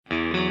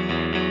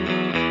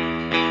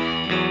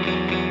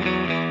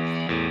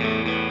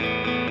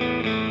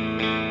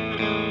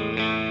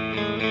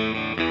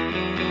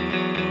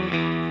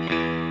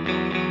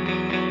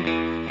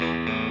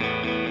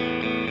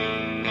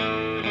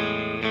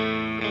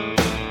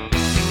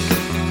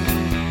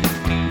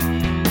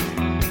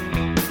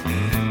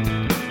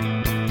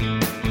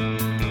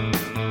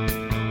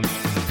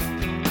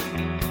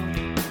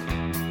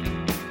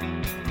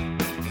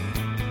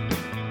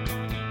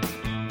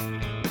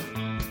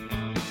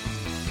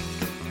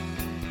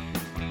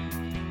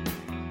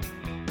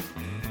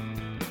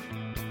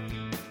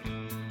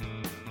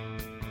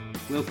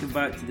Welcome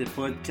back to the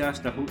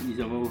podcast. I hope you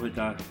have all had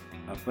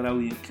a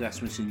brilliant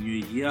Christmas and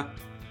New Year.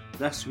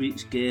 This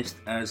week's guest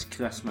is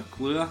Chris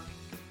McClure.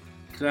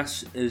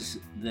 Chris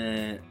is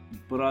the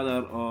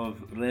brother of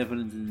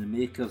Reverend and the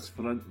Makers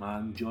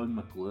frontman John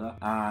McClure,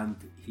 and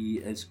he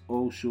is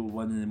also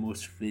one of the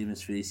most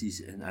famous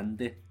faces in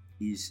indie.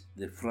 He's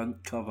the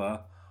front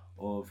cover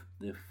of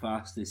the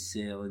fastest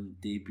selling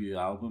debut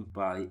album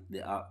by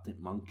the Arctic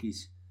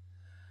Monkeys.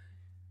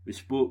 We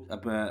spoke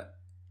about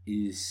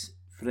his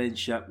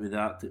friendship with the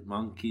Arctic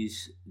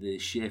Monkeys, the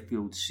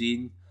Sheffield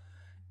scene,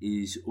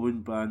 his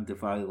own band The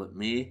Violet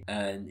May,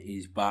 and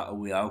his battle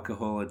with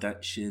alcohol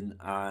addiction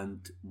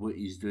and what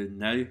he's doing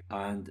now.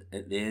 And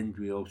at the end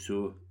we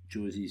also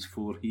chose his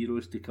 4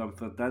 heroes to come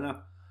for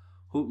dinner.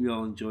 Hope you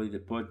all enjoy the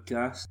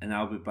podcast, and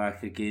I'll be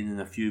back again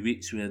in a few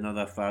weeks with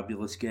another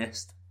fabulous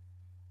guest.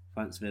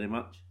 Thanks very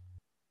much.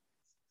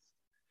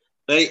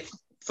 Right,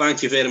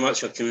 thank you very much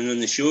for coming on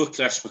the show,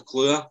 Chris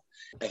McClure.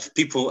 If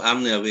people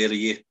aren't aware of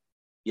you,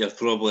 you're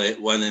probably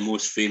one of the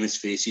most famous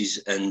faces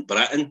in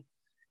Britain.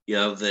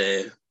 You're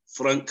the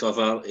front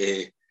cover of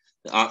the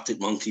Arctic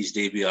Monkeys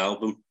debut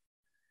album.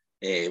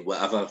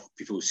 Whatever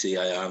people say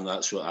I am,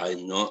 that's what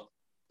I'm not.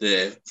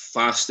 The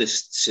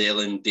fastest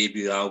selling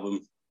debut album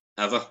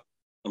ever,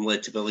 I'm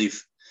led to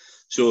believe.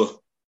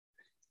 So,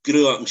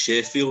 grew up in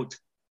Sheffield.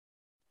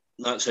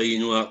 That's how you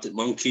know Arctic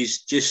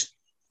Monkeys. Just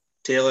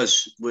tell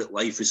us what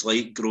life is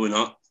like growing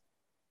up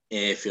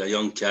for a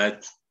young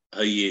kid,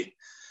 how you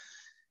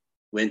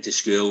went to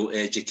school,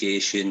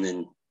 education,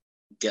 and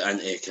get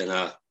into kind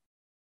of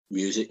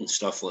music and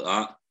stuff like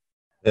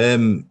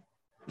that.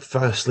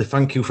 Firstly,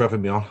 thank you for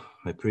having me on.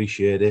 I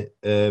appreciate it.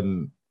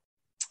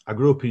 I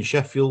grew up in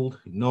Sheffield,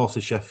 north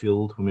of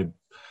Sheffield, with my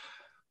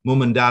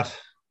mum and dad,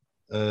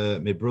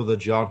 my brother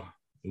John,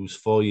 who's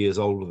 4 years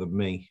older than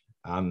me,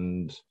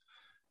 and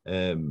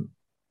I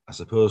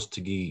suppose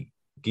to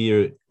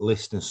gear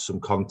listeners some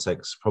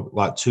context, probably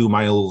like 2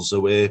 miles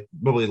away,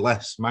 probably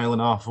less, 1.5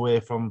 miles away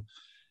from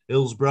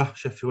Hillsborough,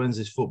 Sheffield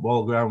Wednesday's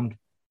football ground.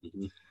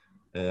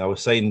 Mm-hmm. I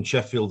was saying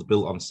Sheffield's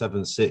built on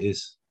 7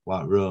 cities,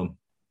 like Rome.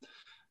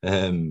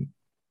 And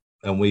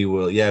we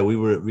were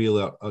at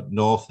really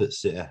north at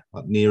City,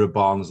 like near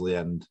Barnsley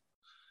end.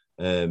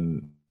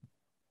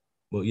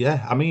 But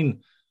yeah, I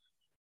mean,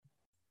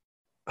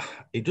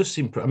 it just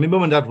seemed. I mean,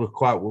 mum and dad were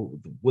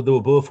they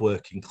were both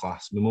working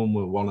class. My mum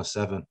was one of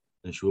 7,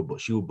 and she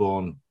was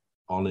born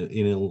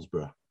in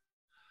Hillsborough.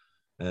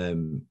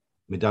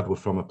 My dad was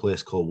from a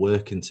place called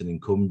Workington in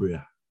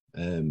Cumbria,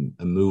 and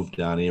moved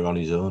down here on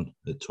his own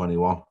at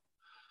 21.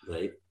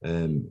 Right.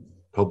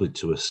 Probably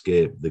to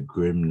escape the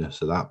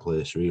grimness of that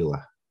place, really.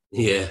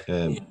 Yeah.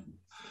 And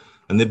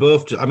they were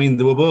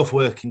both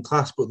working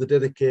class, but they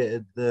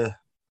dedicated their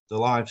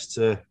lives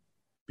to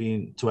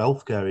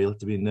healthcare, really,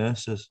 to being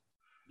nurses.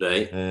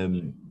 Right.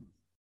 And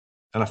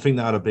I think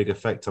that had a big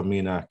effect on me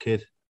and our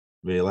kid,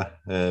 really.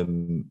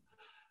 Don't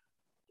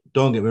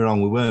get me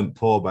wrong, we weren't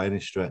poor by any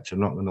stretch. I'm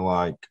not going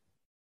to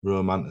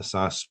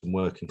romanticize some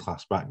working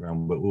class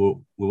background, but we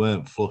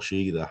weren't flush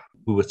either.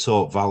 We were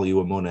taught value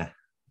of money,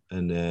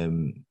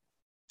 and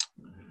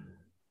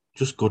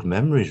just good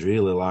memories,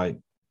 really. Like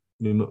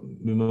my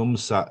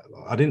mum's side,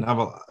 I didn't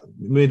have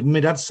my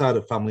dad's side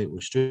of the family. It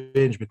was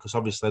strange because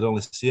obviously I'd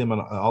only see him on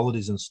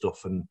holidays and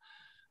stuff, and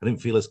I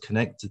didn't feel as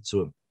connected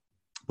to him.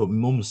 But my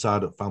mum's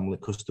side of the family,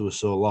 because they were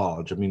so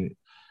large, I mean,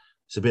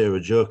 it's a bit of a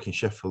joke in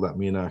Sheffield that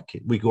me and our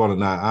kid, we go on a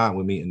night out,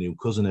 we meet a new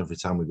cousin every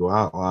time we go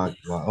out, like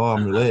oh,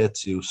 I'm related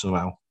to you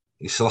somehow.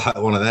 It's like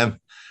one of them,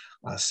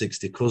 like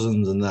 60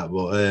 cousins and that.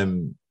 But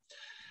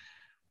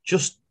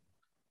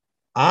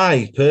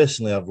I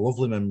personally have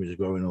lovely memories of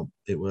growing up.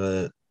 It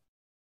were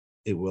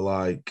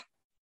like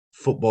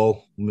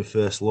football, my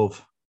first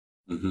love.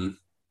 Mm-hmm.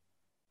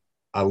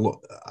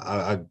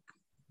 I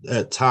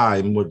at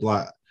time would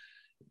like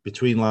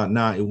between like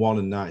 91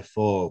 and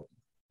 94.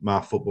 My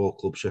football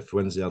club, Sheffield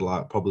Wednesday,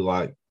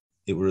 had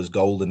it was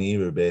golden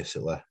era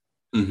basically.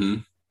 Mm-hmm.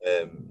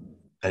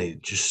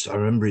 And I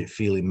remember it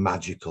feeling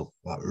magical,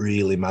 like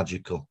really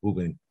magical. We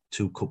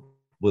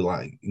were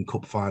going in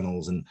cup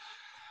finals, and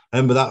I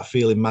remember that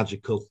feeling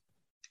magical.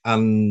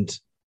 And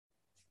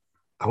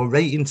I was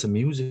right into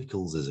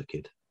musicals as a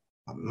kid,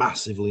 like,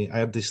 massively. I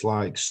had this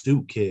like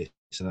suitcase,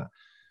 and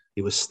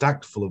it was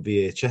stacked full of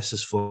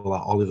VHSs for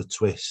like Oliver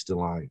Twist and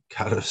like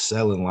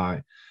Carousel and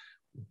like.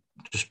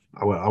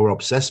 I were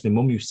obsessed. My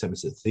mum used to take me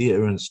to the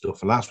theatre and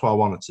stuff, and that's what I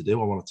wanted to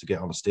do. I wanted to get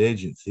on a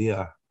stage in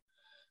theatre.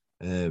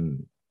 I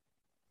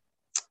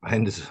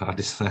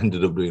just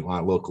ended up doing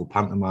like local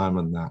pantomime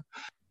and that.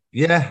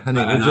 Yeah, and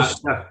it was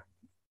just.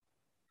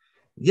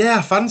 Yeah,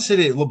 I fancied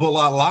it, but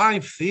like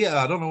live theatre,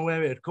 I don't know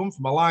where it had come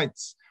from. I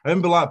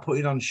remember like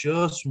putting on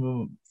shows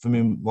for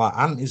me like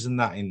aunties and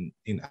that in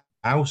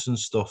house and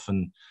stuff,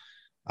 and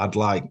I'd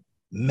like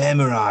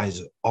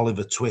memorise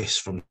Oliver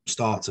Twist from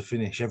start to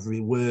finish, every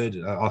word.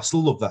 I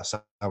still love that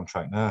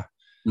soundtrack now.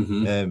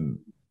 Mm-hmm.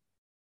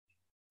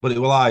 But it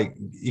was like,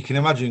 you can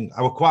imagine,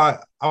 I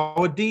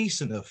was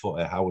decent at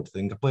footy, I would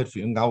think. I played for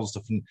young girls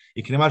stuff, and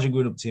you can imagine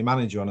going up to your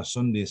manager on a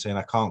Sunday and saying,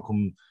 I can't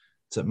come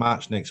to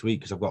match next week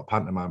because I've got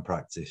pantomime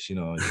practice. You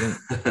know,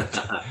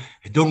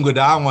 it don't go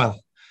down well.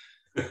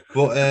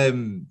 But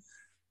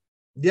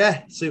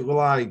yeah, so it were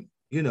like,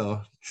 you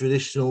know,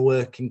 traditional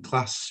working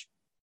class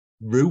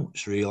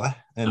roots really,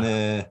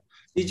 and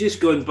you just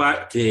going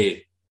back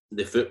to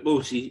the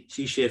football. See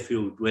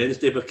Sheffield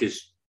Wednesday,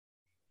 because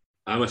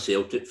I'm a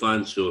Celtic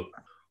fan, so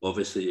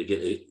obviously you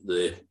get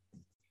the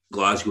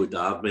Glasgow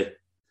Derby,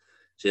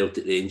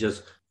 Celtic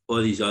Rangers,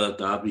 all these other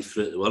derbies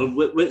throughout the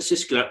world. What's the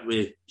script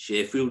with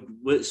Sheffield?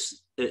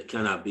 What's it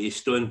kind of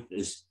based on?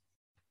 It's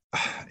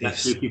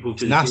nasty.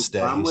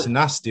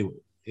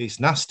 It's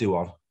nasty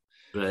one.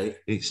 Right.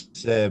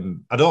 It's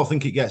I don't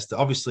think it gets to,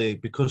 obviously,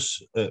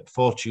 because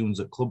fortunes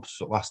at clubs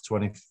for the last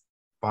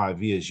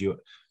 25 years, you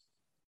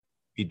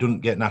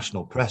don't get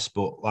national press,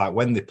 but like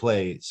when they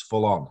play, it's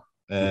full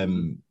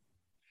on.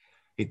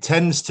 It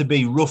tends to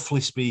be,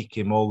 roughly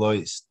speaking,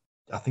 although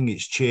I think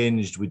it's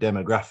changed with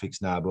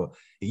demographics now, but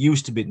it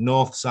used to be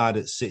north side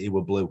at City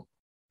were blue,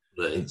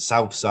 right, and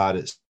south side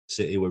at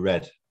City were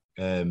red.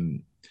 I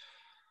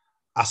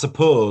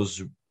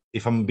suppose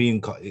if I'm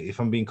being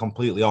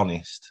completely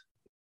honest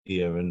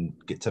here and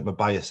take my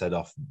bias head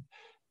off,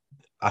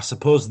 I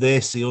suppose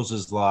they see us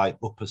as like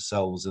upper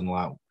selves and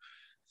like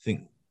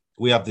think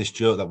we have this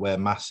joke that we're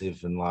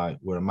massive and like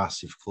we're a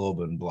massive club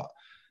and blah.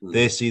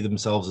 They see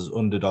themselves as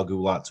underdog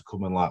who like to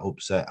come and like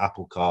upset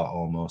apple cart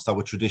almost. That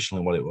was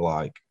traditionally what it were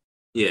like.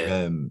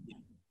 Yeah.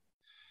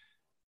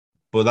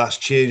 But that's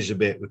changed a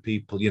bit with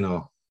people, you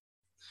know,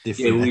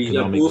 different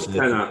economics.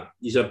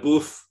 These are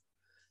both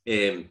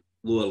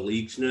lower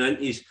leagues now, aren't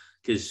these?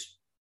 Because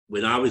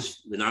when I was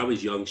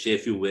young,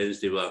 Sheffield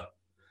Wednesday were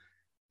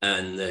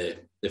in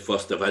the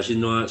first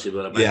division now. Actually,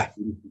 we're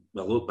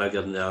a lot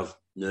bigger than they are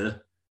now.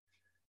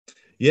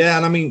 Yeah,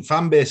 and I mean,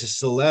 fan base is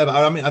still there. But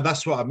I mean,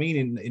 that's what I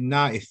mean. In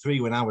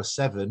 '93, when I was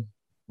 7,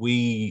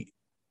 we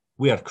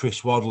had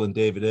Chris Waddle and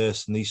David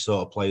Hurst and these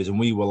sort of players, and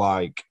we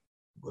were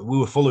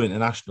full of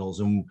internationals.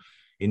 And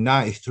in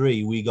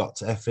 '93, we got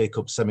to FA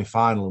Cup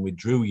semi-final, and we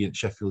drew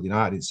Sheffield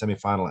United in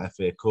semi-final at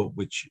FA Cup,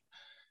 which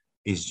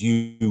is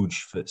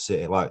huge for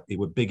City. Like, it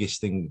was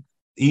biggest thing.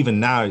 Even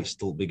now, it's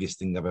still the biggest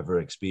thing I've ever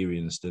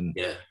experienced. And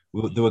they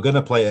were going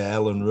to play at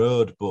Ellen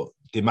Road, but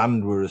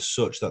demand were as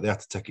such that they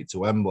had to take it to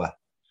Wembley.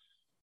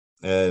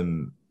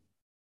 And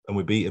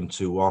we beat them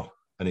 2-1,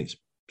 and it's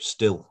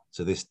still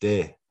to this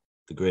day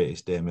the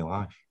greatest day of my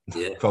life.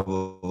 Yeah,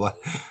 probably.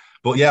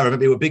 But yeah, I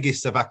remember it was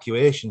biggest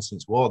evacuation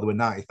since war. There were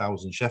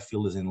 90,000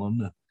 Sheffielders in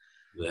London.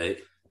 Right.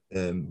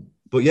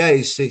 But yeah,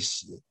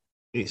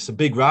 it's a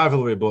big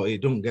rivalry, but it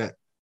don't get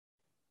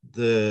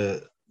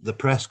the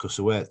press because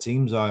of where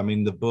teams are. I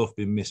mean, they've both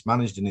been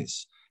mismanaged, and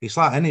it's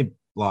like any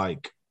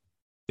like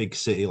big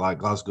city like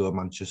Glasgow,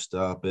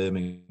 Manchester,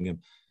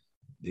 Birmingham.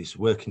 These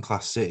working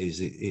class cities,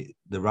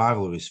 the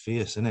rivalry is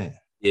fierce, isn't it?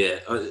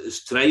 Yeah,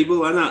 it's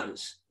tribal, isn't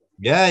it?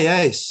 Yeah,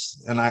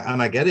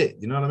 and I get it.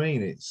 You know what I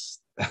mean?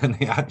 And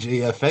it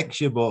actually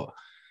affects you, but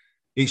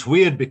it's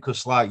weird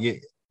because like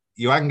you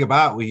hang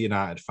about with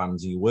United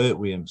fans and you work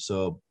with them,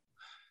 so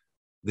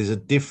there's a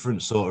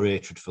different sort of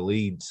hatred for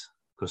Leeds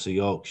because of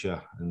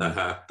Yorkshire and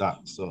that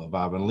sort of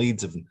vibe. And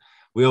Leeds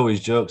we always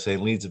joke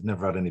saying Leeds have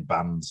never had any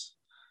bands.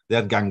 They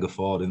had Gang of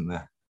Four, didn't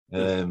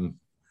they?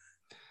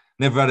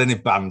 Never had any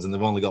bands, and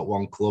they've only got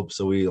one club,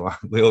 so we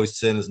always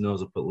turn his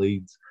nose up at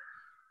Leeds.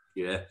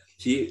 Yeah,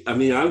 see, I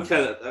mean, I'm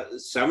kind of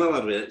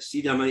similar with it.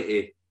 See the amount of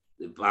the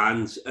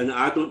bands, and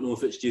I don't know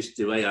if it's just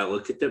the way I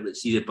look at it, but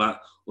see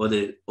all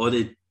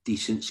the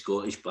decent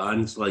Scottish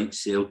bands like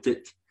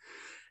Celtic,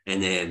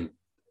 and there's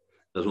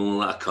only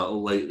like a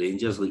couple like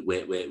Rangers, like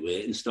Wet, Wet,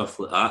 Wet, and stuff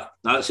like that.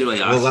 That's the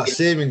way I see that's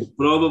it.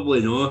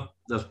 Probably no.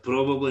 There's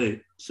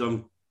probably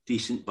some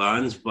decent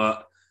bands,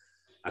 but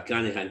I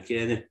can't think of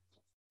any.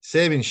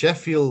 Same in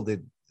Sheffield,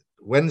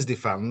 Wednesday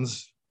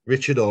fans,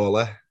 Richard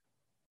Hawley,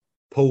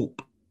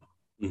 Pulp,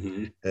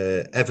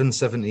 Evan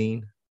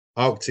 17,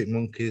 Arctic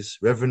Monkeys,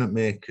 Revenant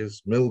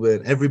Makers,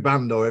 Milburn, every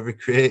band or every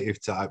creative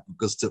type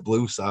goes to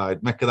Blue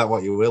Side. Make of that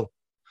what you will.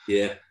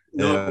 Yeah.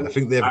 No, I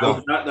think they've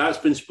got... That's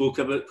been spoke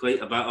about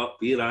quite a bit up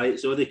here, right?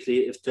 It's all the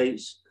creative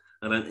types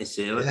are into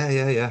sell it.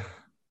 Yeah.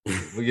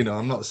 Well, you know,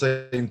 I'm not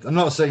saying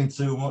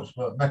too much,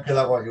 but make of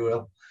that what you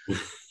will.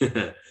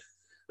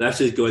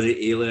 This is going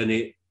to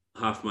alienate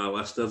half my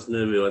listeners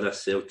now with all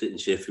this Celtic and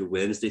Sheffield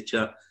Wednesday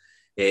chat.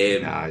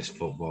 Nah, it's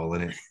football,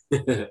 isn't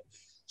it?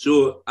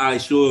 So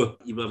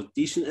you were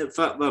decent at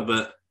football,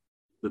 but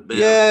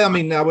yeah, I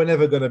mean, I were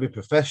never going to be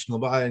professional,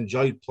 but I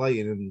enjoyed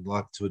playing and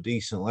like to a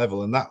decent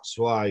level, and that's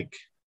like,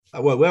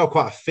 well, we're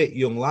quite a fit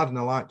young lad, and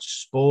I liked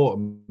sport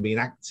and being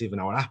active,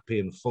 and I was happy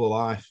and full of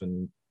life,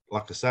 and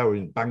like I said,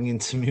 we're banging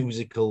to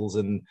musicals,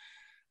 and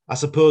I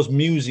suppose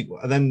music.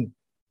 And then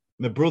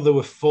my brother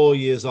was 4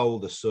 years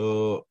older,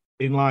 so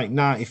in like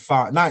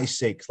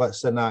 96,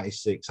 let's say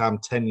 96, I'm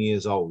 10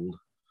 years old.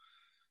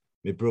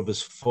 My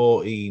brother's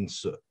 14,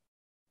 so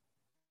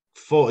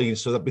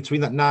that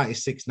between that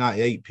 96,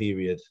 98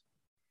 period,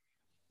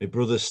 my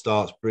brother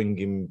starts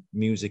bringing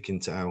music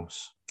into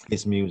house.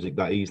 His music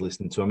that he's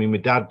listening to. I mean, my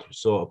dad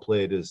sort of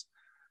played as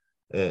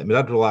My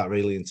dad was like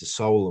really into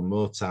soul and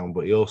Motown,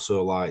 but he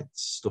also liked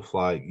stuff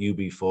like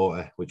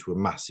UB40, which were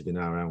massive in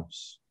our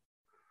house.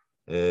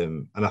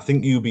 And I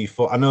think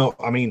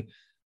UB40,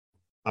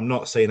 I'm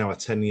not saying I'm a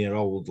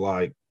 10-year-old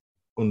like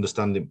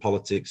understanding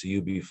politics or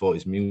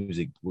UB40's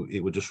music.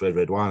 It was just Red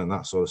Red Wine and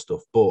that sort of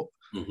stuff. But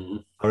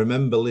I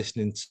remember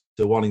listening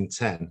to 1 in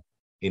 10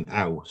 in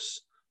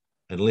house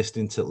and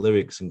listening to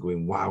lyrics and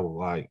going, wow,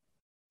 like,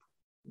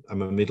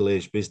 I'm a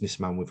middle-aged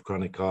businessman with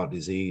chronic heart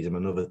disease. I'm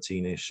another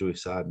teenage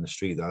suicide in the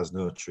street that has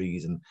no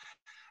trees. And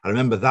I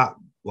remember that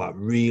like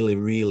really,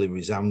 really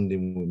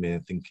resounding with me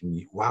and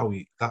thinking, wow,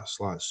 that's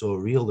like so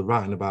real. They're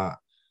writing about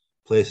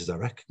places I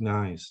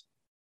recognise.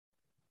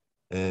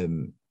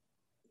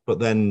 But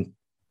then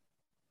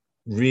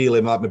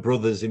really my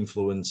brother's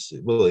influence,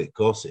 well, of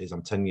course it is.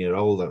 I'm 10 years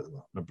old.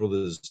 My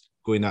brother's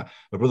going out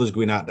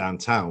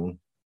downtown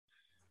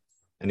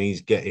and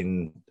he's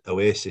getting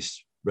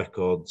Oasis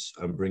records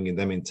and bringing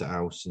them into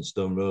house and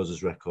Stone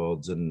Roses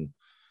records, and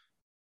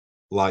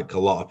like a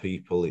lot of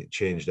people, it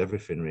changed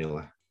everything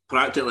really.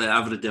 Practically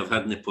everybody I've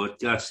had in the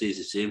podcast says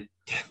the same.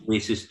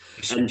 It's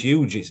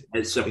huge.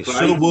 It's so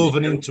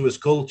woven into his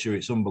culture.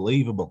 It's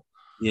unbelievable.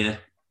 Yeah,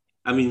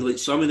 I mean, like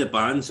some of the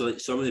bands, like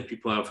some of the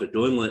people I've had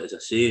on, like as I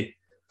say,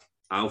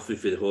 Alfie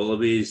for the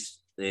Hollaways,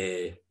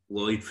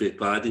 Lloyd for the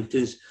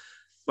Paddingtons,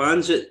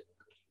 bands that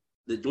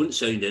don't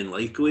sound anything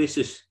like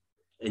Oasis.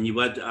 And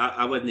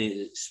I wouldn't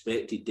have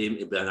expected them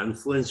to be an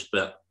influence,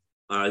 but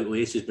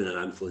Oasis has been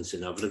an influence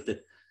in everything.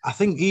 I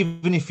think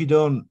even if you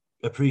don't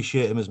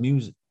appreciate them as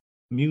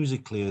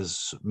musically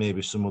as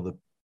maybe some other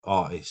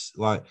artists,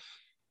 like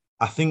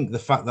I think the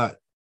fact that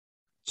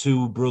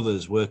two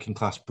brothers, working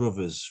class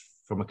brothers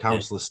from a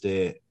council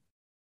estate,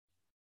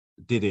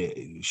 did it.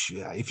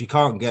 If you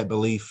can't get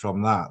belief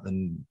from that,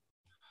 then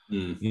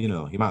you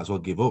might as well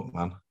give up,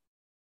 man.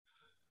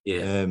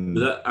 Yeah,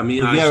 I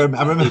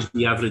remember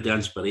the everyday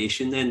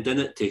inspiration then,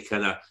 didn't it? To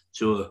kind of,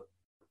 so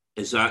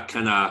is that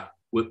kind of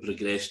what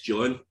progressed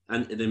John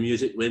into the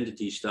music? When did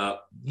he start?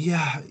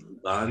 Yeah,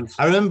 bands?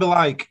 I remember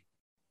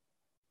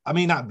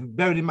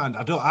bearing in mind,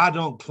 I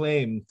don't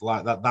claim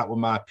like that were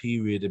my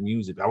period of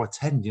music. I was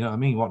 10, you know what I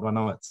mean? What do I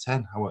know at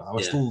 10? I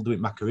was still doing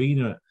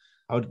Macarena.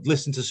 I would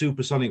listen to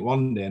Supersonic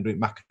one day and do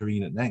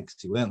Macarena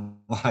next. It weren't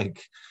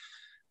like,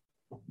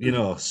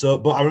 so,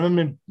 but I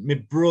remember my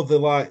brother,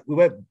 like,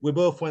 we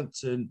both went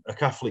to a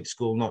Catholic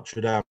school,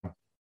 Notre Dame,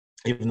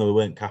 even though we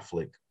weren't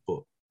Catholic,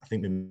 but I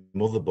think my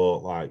mother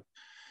bought, like,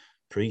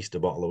 priest a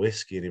bottle of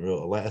whiskey and he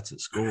wrote a letter to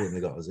school and they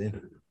got us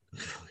in.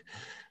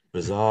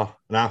 Bizarre.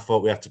 And I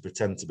thought we had to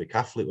pretend to be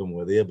Catholic when we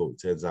were there, but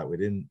it turns out we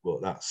didn't.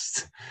 But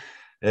that's...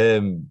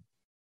 and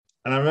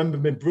I remember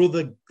my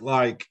brother,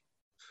 like,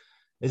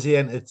 as he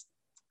entered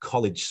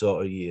college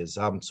sort of years,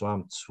 I'm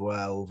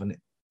 12, and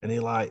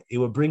he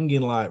were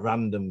bringing like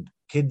random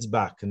kids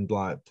back and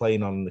like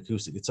playing on an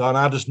acoustic guitar. And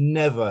I just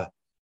never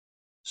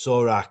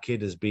saw our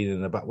kid as being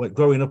in a band.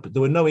 Growing up,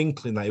 there was no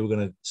inkling that he was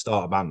going to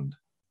start a band.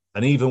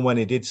 And even when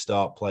he did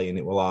start playing,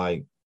 it was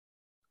like,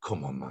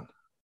 come on, man,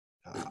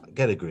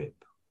 get a grip.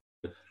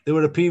 There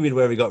were a period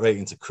where he got right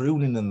into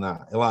crooning and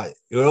that. Like,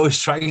 he was always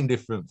trying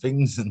different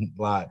things and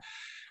like,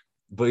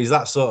 but he's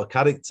that sort of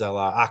character.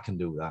 Like, I can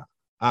do that.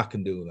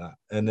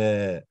 And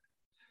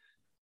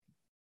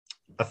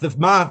I think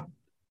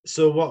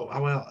so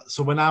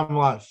when I'm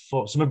like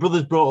 4, so my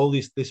brothers brought all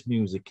this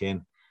music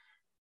in.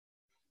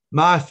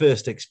 My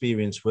first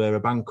experience were a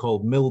band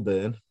called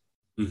Milburn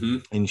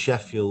in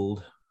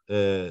Sheffield,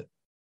 and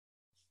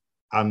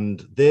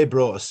they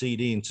brought a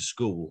CD into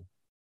school,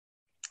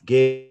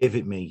 gave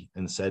it me,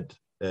 and said,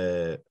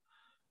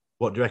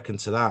 "What do you reckon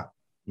to that?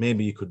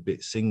 Maybe you could be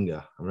a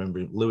singer." I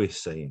remember Lewis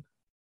saying,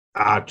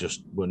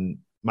 when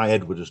my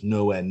head was just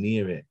nowhere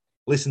near it.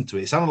 Listen to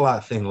it. It sounded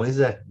like Thin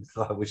Lizzy,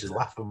 which is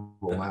laughable,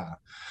 man.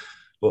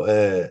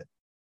 But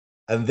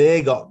and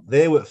they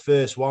were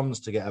first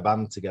ones to get a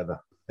band together.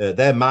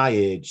 They're my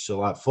age, so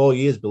like 4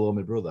 years below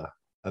my brother,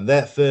 and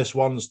they're first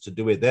ones to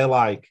do it. They're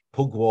like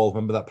Pugwall.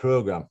 Remember that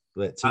program?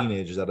 Like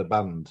teenagers had a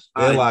band.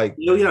 They're like,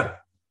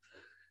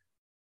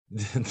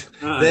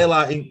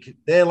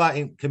 they're like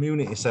in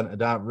community centre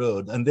down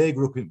road, and they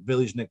grew up in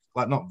village next,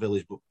 like not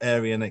village, but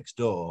area next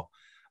door,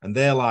 and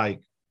they're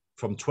like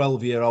from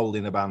 12-year-old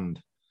in a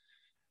band.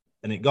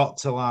 And it got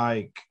to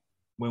like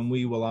when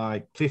we were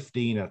like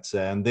 15, I'd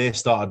say, and they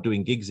started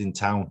doing gigs in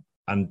town.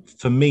 And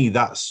for me,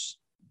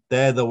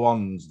 they're the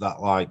ones that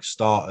like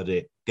started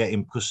it,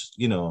 getting, because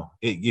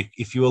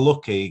if you were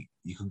lucky,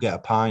 you could get a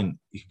pint,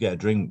 you could get a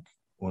drink.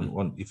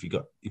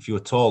 If you were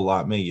tall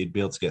like me, you'd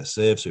be able to get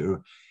served.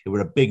 So it were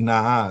a big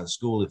night out at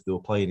school if they were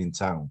playing in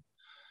town.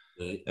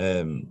 Right.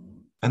 And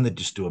they'd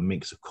just do a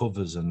mix of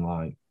covers and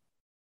like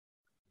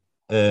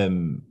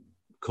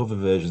cover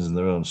versions and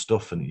their own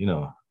stuff, and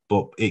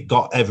but it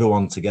got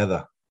everyone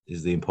together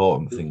is the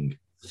important thing.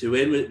 So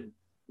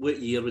what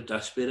year would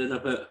this be in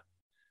about?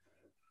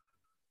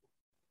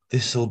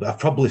 I've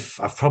probably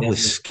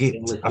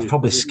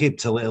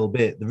skipped a little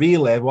bit.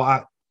 Really,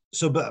 but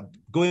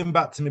going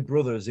back to my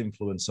brother's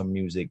influence on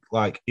music,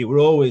 like it were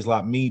always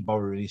like me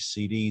borrowing his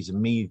CDs and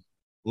me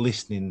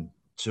listening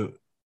to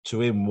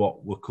to him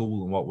what were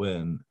cool and what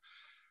weren't.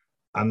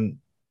 And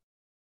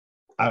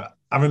I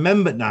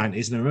remember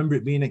 90s, and I remember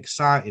it being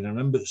exciting. I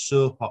remember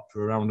soap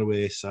opera around the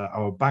way. So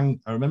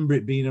I remember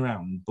it being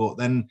around, but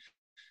then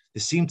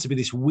there seemed to be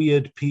this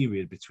weird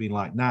period between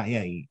like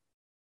 98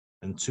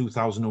 and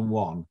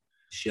 2001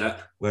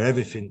 where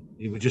everything,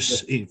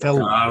 it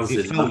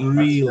felt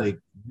really,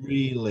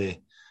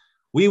 really,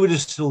 we were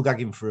just still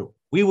gagging for it.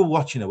 We were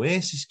watching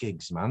Oasis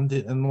gigs, man,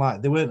 and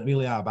like they weren't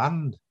really our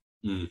band.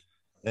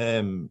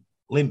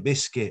 Limp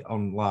Bizkit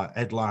on like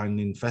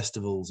headlining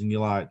festivals, and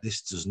you're like,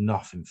 this does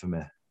nothing for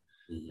me.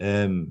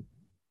 And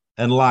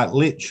like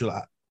literally,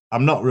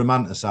 I'm not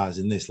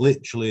romanticizing this.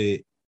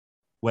 Literally,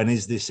 when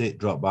Is This It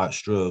dropped by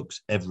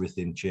Strokes,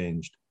 everything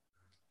changed.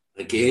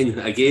 Again,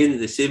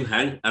 the same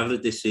thing.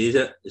 Everybody says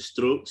it. The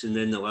Strokes, and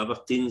then the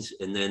Libertines,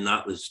 and then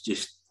that was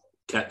just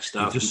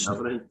kick-starting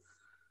everything.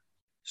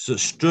 So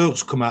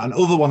Strokes come out.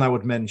 Another one I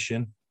would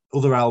mention,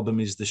 other album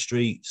is The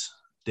Streets,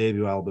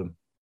 debut album.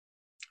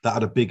 That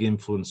had a big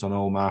influence on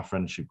all my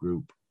friendship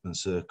group and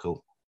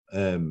circle.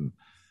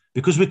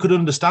 Because we could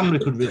understand,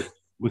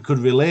 we could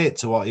relate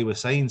to what he was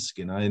saying,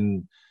 Skinner,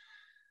 and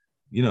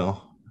you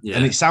know,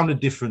 and it sounded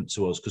different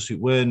to us because it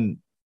weren't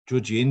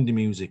drudgy indie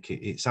music.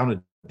 It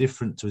sounded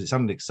different to us. It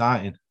sounded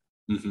exciting.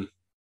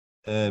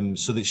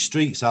 So the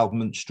Streets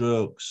album and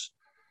Strokes,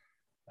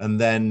 and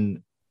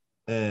then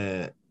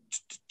there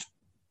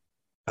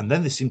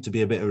seemed to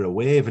be a bit of a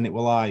wave, and it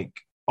were like,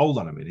 hold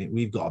on a minute,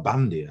 we've got a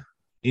band here.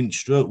 In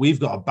Stroke, we've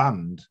got a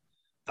band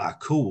that are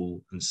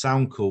cool and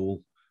sound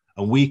cool,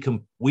 and we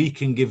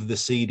can give the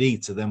CD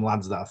to them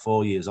lads that are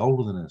 4 years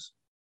older than us.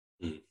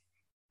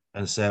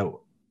 And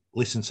so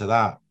listen to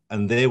that.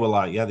 And they were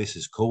like, yeah, this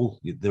is cool.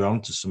 They're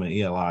onto something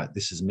here. Like,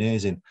 this is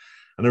amazing.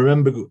 And I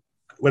remember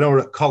when I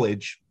was at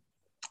college,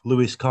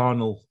 Lewis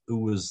Carnell,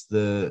 who was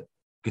the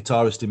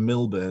guitarist in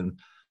Milburn,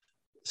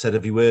 said,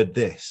 have you heard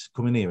this?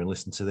 Come in here and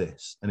listen to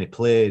this. And he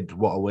played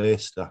What a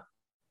Waster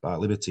by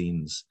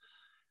Libertines.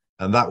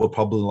 And that were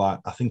probably like,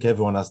 I think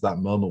everyone has that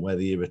moment where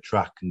they hear a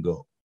track and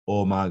go,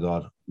 oh my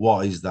God,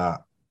 what is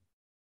that?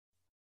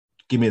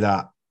 Give me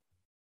that.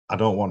 I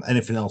don't want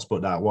anything else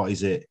but that. What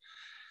is it?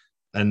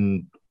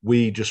 And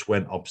we just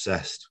went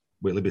obsessed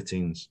with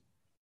Libertines.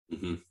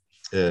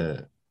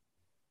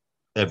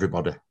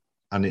 Everybody.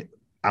 And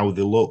how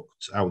they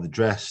looked, how they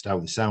dressed, how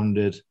they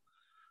sounded.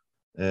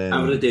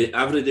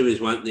 Everybody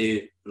was wanting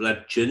the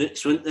red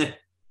tunics, weren't they?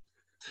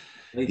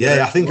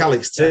 I think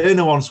Alex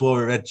Turner once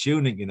wore a red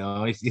tunic, you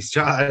know.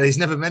 He's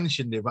never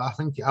mentioned it, but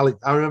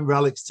I remember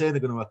Alex Turner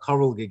going to a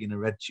Coral gig in a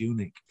red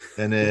tunic.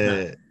 And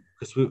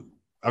because we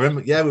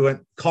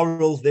went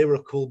Coral, they were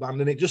a cool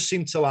band, and it just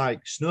seemed to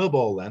like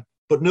snowball then.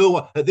 But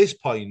no, at this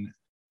point,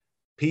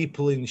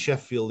 people in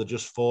Sheffield are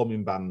just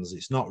forming bands.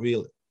 It's not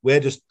real.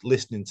 We're just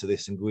listening to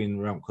this and going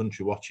around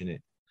country watching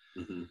it.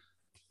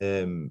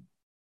 And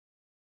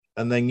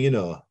then, you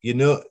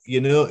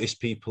notice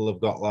people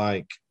have got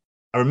like,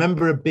 I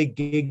remember a big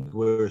gig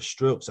where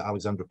Strokes at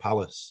Alexandra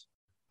Palace,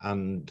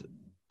 and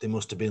they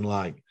must have been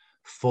like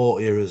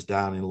 40 of us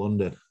down in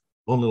London,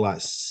 only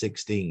like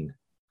 16.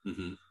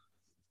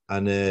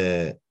 And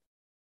we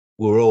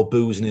were all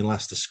boozing in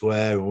Leicester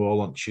Square, and we were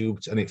all on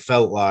tubes, and it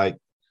felt like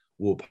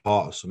we were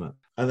part of something.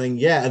 And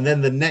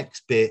then the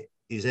next bit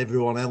is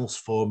everyone else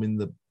forming,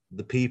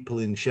 the people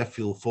in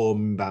Sheffield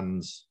forming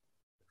bands.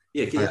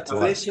 Yeah, because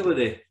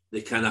eventually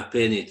the kind of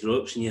penny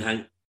drops, and you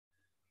think,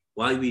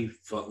 why we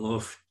fucking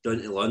off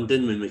down to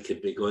London when we could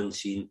be going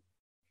seeing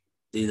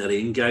doing our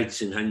own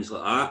gigs and things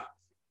like that?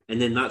 And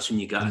then that's when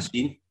you get a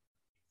scene.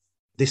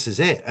 This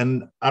is it.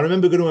 And I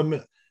remember going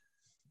to,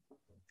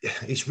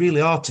 it's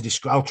really hard to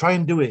describe. I'll try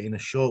and do it in a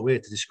short way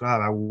to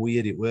describe how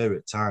weird it were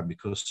at the time,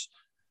 because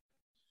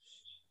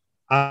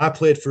I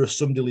played for a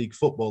Sunday League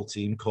football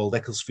team called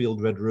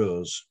Ecclesfield Red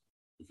Rose.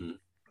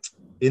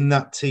 In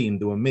that team,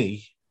 there were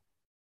me,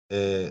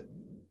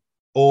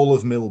 all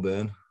of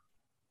Milburn,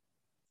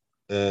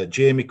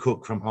 Jamie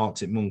Cook from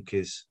Arctic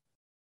Monkeys.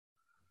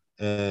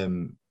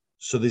 So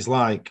there's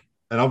like,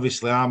 and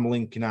obviously I'm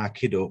linking our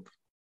kid up.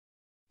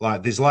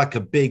 Like there's a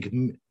big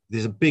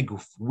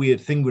weird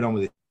thing going on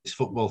with this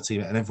football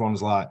team, and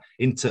everyone's like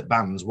into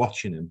bands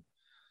watching them,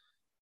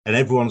 and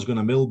everyone's going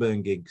to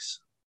Milburn gigs.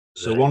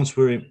 So once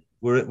we're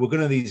going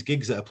to these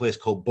gigs at a place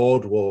called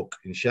Boardwalk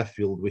in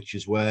Sheffield, which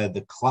is where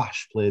the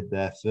Clash played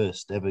their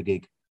first ever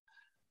gig.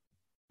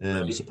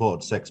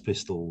 Supported Sex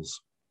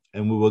Pistols,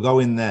 and we were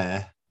going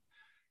there.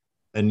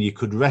 And you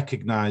could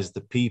recognise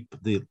the people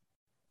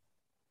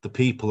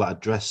that had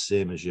dressed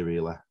same as you,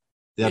 really.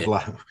 They had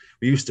like,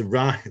 we used to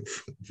write,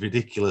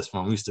 ridiculous,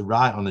 man. We used to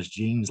write on his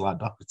jeans like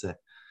Doherty.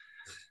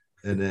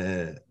 And,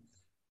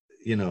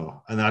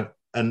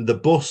 and the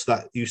bus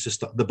used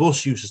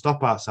to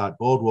stop outside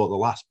Boardwalk, the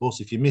last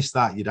bus. If you missed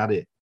that, you'd had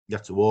it. You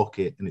had to walk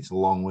it, and it's a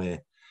long way.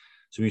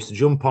 So we used to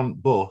jump on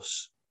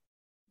bus,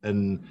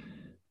 and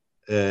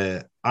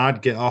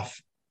I'd get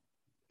off.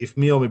 If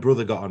me or my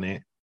brother got on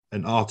it,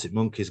 and Arctic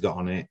Monkeys got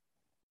on it,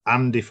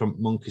 Andy from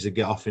Monkeys would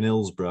get off in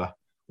Hillsborough.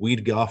 Me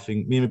and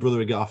my brother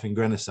would get off in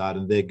Grenoside,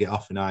 and they'd get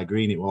off in High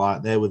Green. It were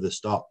like, they were the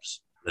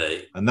stops.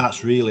 Right. And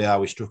that's really how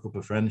we struck up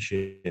a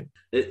friendship.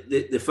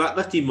 The fact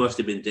that he must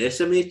have been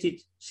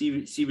decimated. See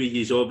where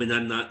you've all been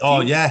in that team. Oh,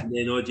 yeah. And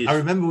then all just... I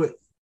remember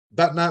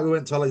that night we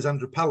went to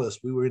Alexandra Palace,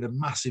 we were in a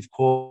massive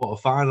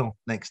quarter-final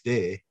next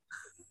day.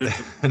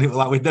 And it was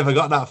like we'd never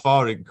got that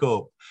far in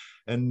Cup.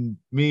 And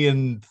me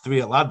and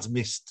 3 lads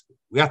missed.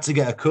 We had to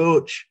get a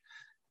coach.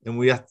 And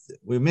we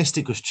missed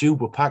it because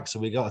Tube were packed, so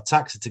we got a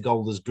taxi to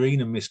Golders Green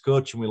and missed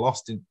coach, and we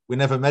lost it. We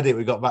never made it.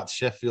 We got back to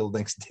Sheffield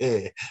next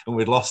day, and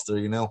we'd lost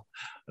 3-0,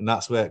 and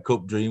that's where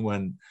Cup Dream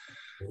went.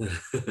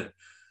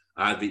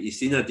 But you've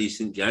seen a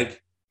decent gig.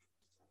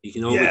 You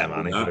can always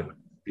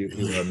it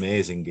was an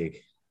amazing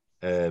gig.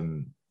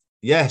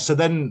 So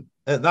then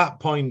at that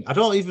point, I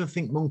don't even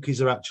think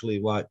Monkeys are actually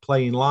like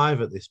playing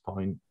live at this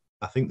point.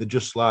 I think they're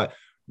just like,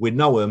 we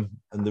know them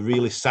and they're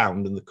really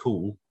sound and they're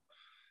cool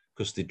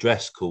because they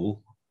dress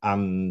cool.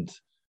 And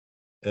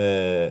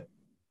my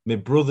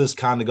brother's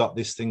kind of got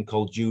this thing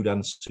called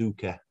Judan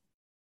Suke,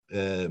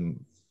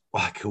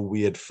 like a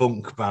weird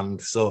funk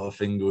band sort of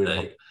thing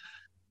going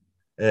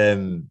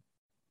on.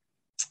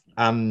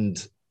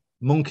 And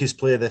Monkeys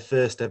play their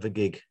first ever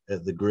gig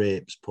at the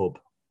Grapes pub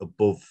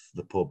above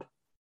the pub,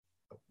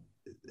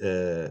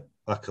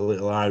 like a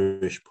little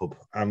Irish pub.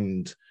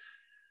 And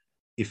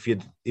if you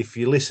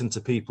listen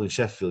to people in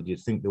Sheffield, you'd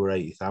think there were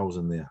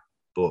 80,000 there,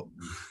 but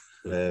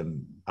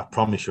I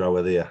promise you I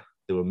were there.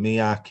 There were me,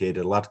 Arcade,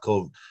 a lad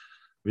called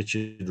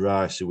Richard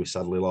Rice, who we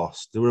sadly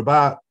lost. There were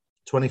about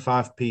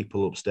 25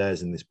 people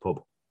upstairs in this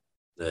pub.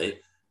 Right.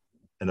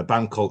 And a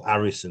band called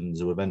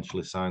Harrisons, who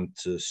eventually signed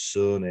to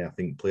Sony, I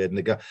think, played. And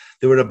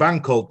they were a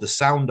band called The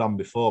Sound On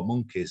before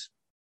Monkeys.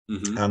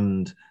 Mm-hmm.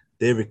 And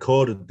they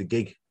recorded the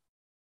gig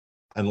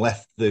and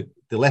left it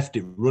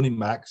running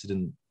by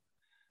accident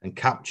and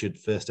captured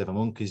first ever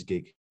Monkeys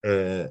gig.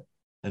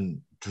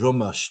 And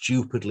drummer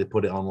stupidly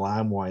put it on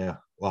LimeWire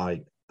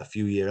like a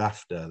few years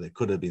after. They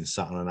could have been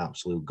sat on an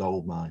absolute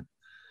gold mine.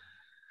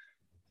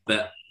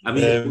 But I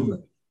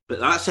mean, but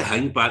that's the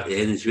thing back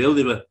then as well.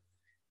 They were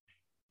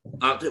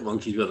Arctic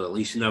Monkeys were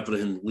releasing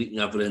everything, leaking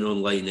everything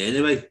online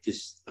anyway.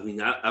 Because I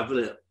mean,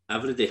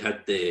 everybody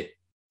had the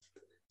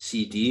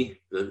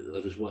CD.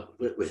 There was what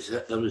was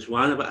it? There was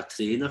one about a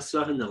train or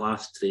something. The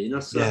last train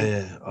or something.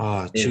 Yeah.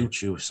 Oh, Choo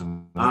Choo.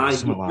 Something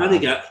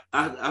like that.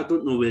 I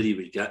don't know where you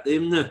would get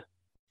them now.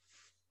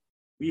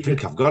 I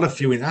think I've got a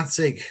few in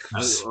attic.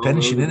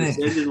 Pension in it.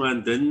 Sending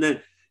one down then.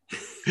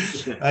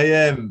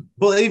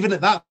 But even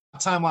at that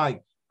time,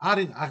 like I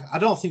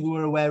don't think we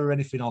were aware of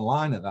anything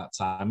online at that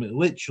time. It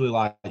literally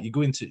like you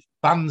go into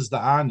bands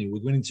that I knew were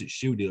going into the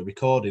studio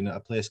recording at a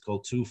place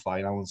called Two Fly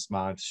in Alan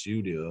Smythe's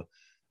studio.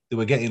 They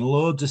were getting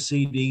loads of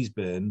CDs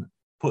burned,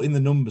 putting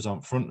the numbers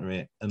on front of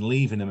it, and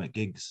leaving them at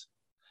gigs.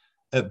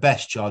 At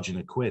best,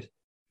 charging £1.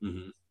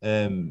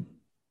 Mm-hmm.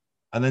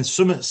 And then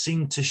something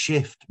seemed to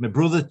shift. My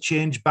brother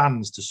changed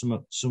bands to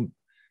some. So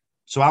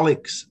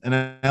Alex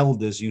and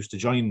Elders used to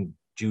join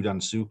Judan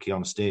Suke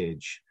on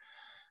stage.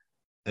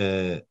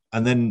 And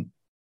then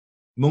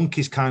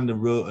Monkeys kind of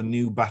wrote a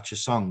new batch of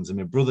songs. And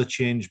my brother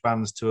changed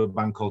bands to a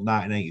band called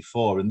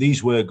 1984. And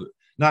these were,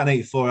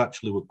 1984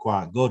 actually were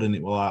quite good. And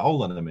it was like,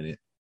 hold on a minute.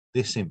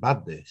 This ain't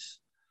bad,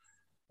 this.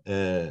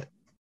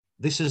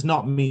 This is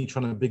not me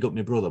trying to big up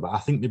my brother, but I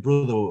think my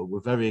brother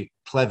were very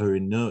clever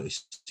in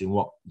noticing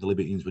what the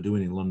Libertines were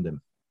doing in London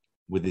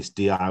with this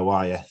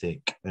DIY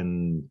ethic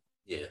and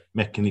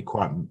making it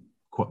quite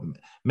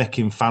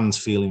making fans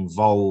feel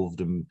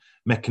involved and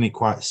making it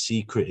quite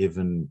secretive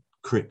and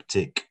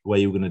cryptic where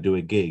you were going to do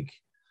a gig.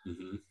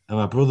 Mm-hmm. And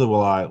my brother were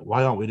like,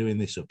 why aren't we doing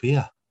this up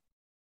here?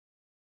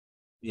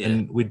 Yeah.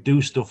 And we'd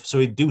do stuff. So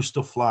he'd do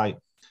stuff like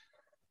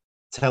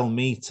tell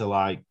me to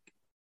like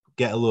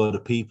get a load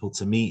of people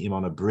to meet him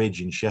on a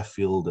bridge in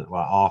Sheffield at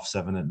like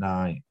 7:30 at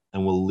night,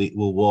 and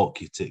we'll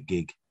walk you to a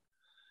gig.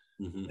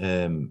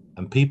 Mm-hmm.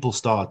 And people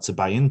started to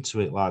buy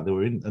into it, like they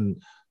were in,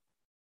 and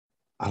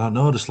I don't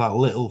know, just like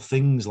little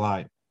things.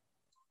 Like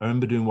I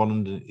remember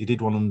doing he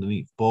did one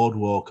underneath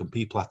Boardwalk, and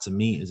people had to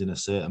meet us in a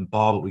certain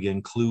bar, but we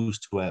getting clues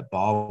to where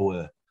bar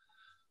were.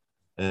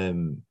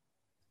 And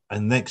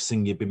next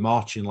thing you'd be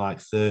marching like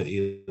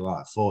 30,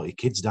 like 40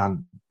 kids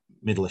down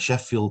middle of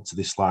Sheffield to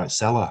this like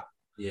cellar.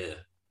 Yeah.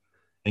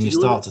 And you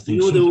start to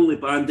think. The only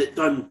band that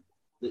done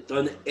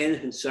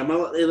anything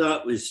similar to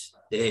that was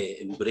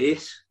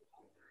Embrace.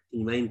 Can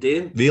you mind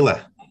them? Really?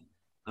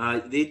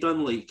 They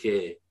done like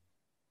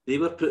they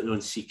were putting on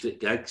secret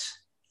gigs,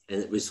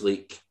 and it was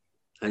like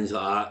things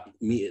like that.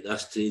 Meet at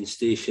this train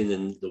station,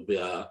 and there'll be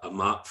a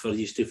map for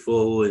you to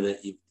follow, and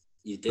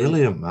you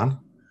brilliant, man.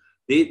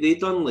 They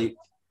done like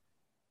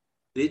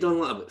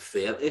about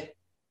 30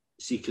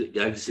 secret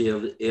gigs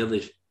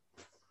early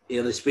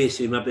space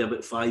of maybe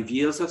about 5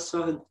 years or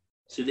something.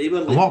 So they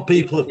were like, what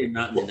people in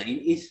that in the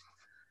 90s.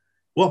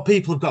 What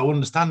people have got to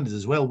understand is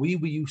as well, we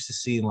were used to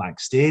seeing like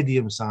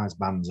stadium-sized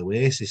bands,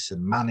 Oasis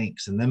and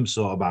Mannix and them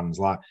sort of bands,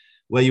 like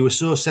where you were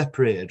so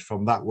separated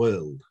from that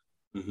world.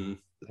 Mm-hmm.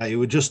 Like, it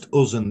were just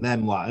us and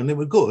them, like, and they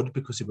were good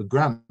because it were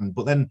grand.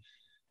 But then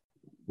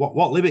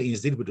what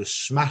Libertines did was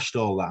just smashed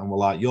all that and were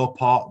like,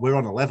 we're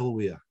on a level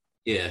with you.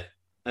 Yeah.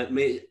 It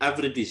made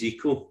everybody's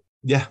equal.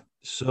 Yeah.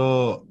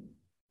 So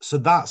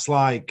that's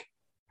like,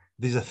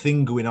 there's a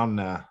thing going on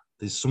there.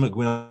 There's something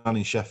going on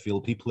in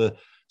Sheffield. People are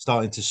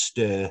starting to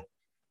stir.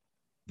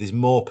 There's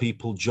more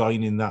people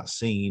joining that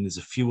scene. There's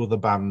a few other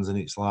bands, and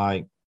it's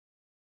like,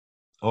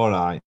 all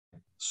right,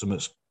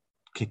 something's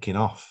kicking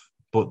off.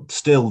 But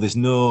still, there's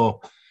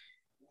no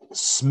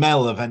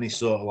smell of any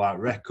sort of like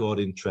record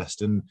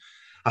interest. And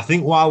I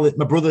think while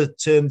my brother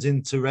turns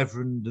into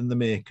Reverend and the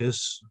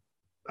Makers,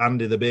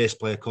 Andy, the bass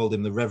player, called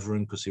him the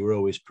Reverend because he were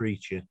always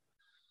preaching.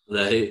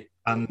 Right.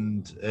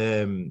 And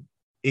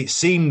it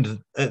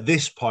seemed at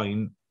this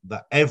point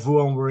that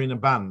everyone were in a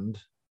band,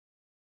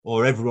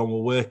 or everyone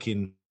were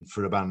working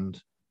for a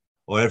band,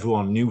 or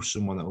everyone knew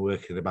someone that were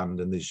working in a band,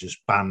 and there's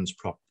just bands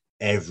prop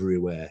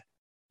everywhere.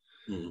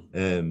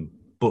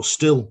 But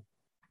still,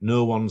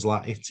 no one's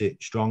like hit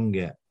it strong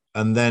yet.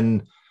 And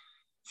then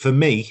for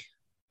me,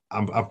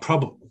 I'm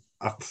probably,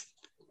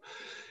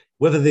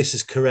 whether this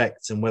is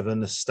correct and whether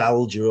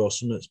nostalgia or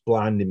something's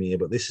blinding me,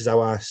 but this is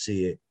how I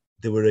see it.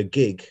 There were a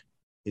gig.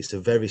 It's a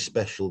very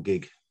special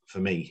gig for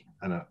me,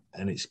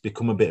 and it's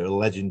become a bit of a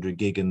legendary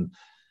gig. And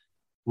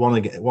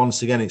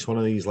once again, it's one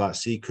of these like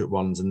secret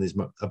ones. And there's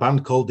a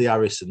band called the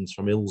Harrisons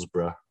from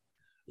Hillsborough,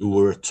 who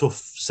were a tough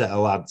set of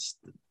lads.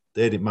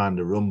 They didn't mind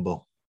a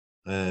rumble.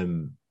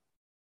 And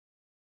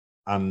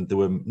they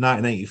were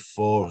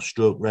 1984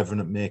 stroke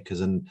Revenant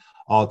Makers and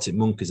Arctic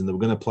Monkeys, and they were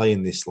going to play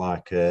in this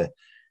like they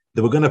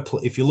were going to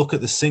play. If you look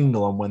at the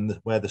single on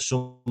where the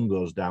sun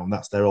goes down,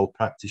 that's their old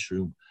practice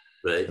room.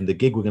 Right. And the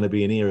gig were going to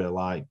be in here at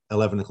like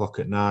 11 o'clock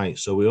at night.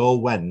 So we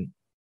all went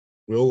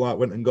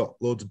and got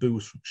loads of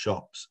booze from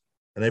shops,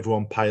 and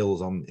everyone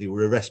piles on. It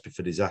were a recipe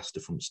for disaster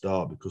from the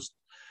start, because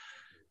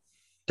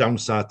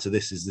downside to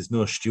this is there's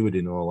no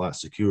stewarding or like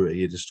security.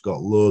 You just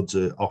got loads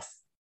of off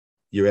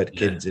your head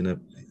kids in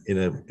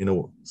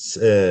an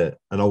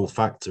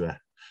olfactory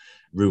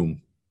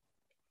room,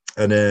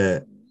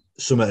 and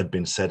something had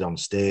been said on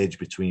stage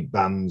between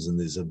bands, and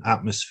there's an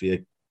atmosphere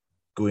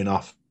going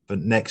off. But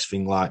next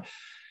thing, like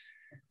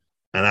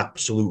an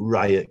absolute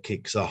riot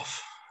kicks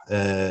off.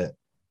 The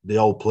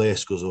whole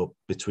place goes up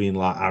between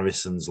like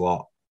Harrison's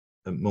lot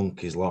and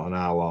Monkeys lot and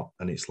our lot,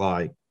 and it's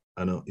like,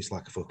 I know, it's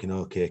like a fucking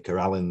OK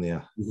Corral in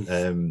there.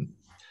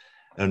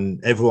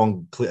 And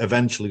everyone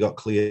eventually got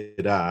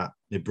cleared out.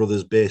 My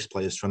brother's bass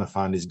player's trying to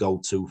find his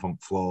gold tooth on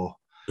the floor.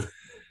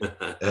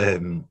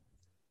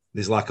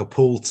 There's like a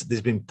pool.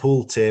 There's been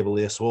pool table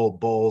here, so all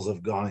balls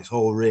have gone. It's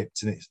all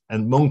ripped,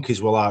 and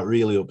Monkeys were like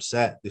really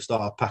upset. They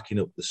started packing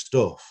up the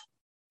stuff,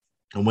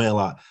 and we're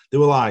like, there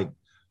were like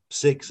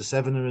 6 or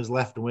 7 of us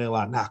left, and we're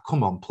like, nah,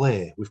 come on,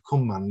 play. We've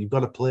come, man. You've got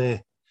to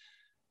play.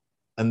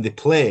 And they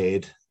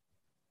played.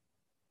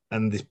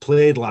 And they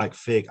played like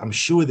fake. I'm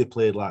sure they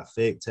played like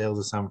Fake Tales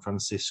of San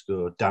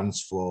Francisco,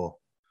 Dance Floor.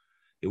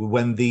 It was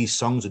when these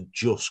songs had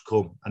just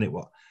come, and it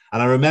was.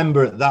 And I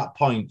remember at that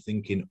point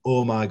thinking,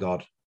 "Oh my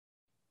God,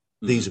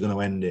 these are going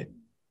to end it.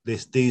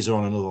 These are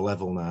on another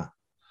level now."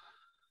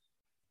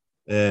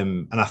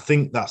 And I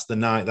think that's the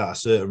night that A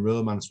Certain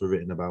Romance were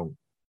written about.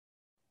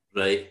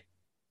 Right.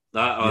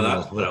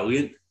 That's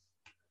brilliant.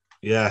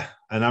 Yeah,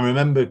 and I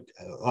remember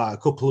like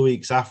a couple of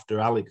weeks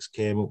after, Alex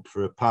came up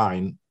for a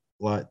pint,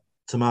 like,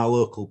 to my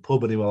local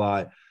pub, and he was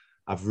like,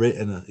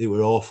 it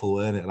were awful,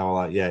 weren't it? And I was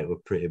like, yeah, it were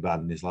pretty bad.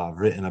 And he's like,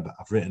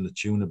 I've written a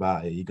tune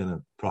about it. You're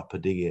gonna proper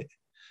dig it.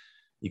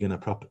 You're gonna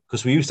proper,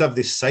 because we used to have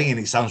this saying,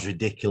 it sounds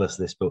ridiculous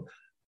this, but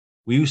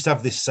we used to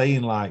have this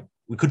saying, like,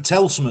 we could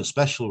tell something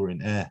special were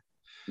in air.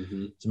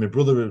 So my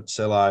brother would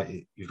say,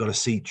 like, you've got to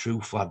see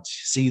truth, lads,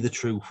 see the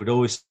truth. We'd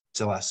always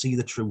say, like, see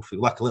the truth. It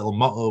was like a little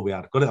motto we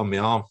had. I've got it on my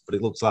arm, but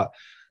it looks like,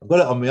 I've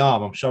got it on my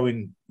arm. I'm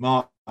showing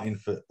Martin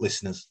for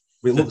listeners.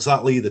 But it looks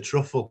like Lee the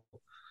Truffle.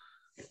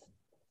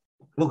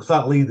 Looks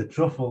like Lee the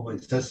Truffle, but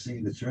it says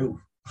see the truth.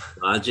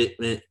 Magic,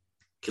 mate.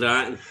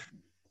 Cracking.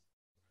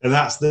 And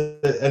I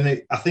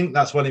think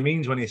that's what he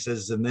means when he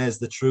says, and there's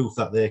the truth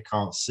that they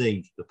can't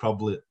see. The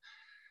probably,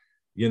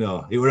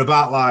 it were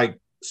about like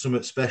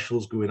some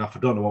specials going off. I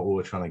don't know what we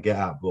were trying to get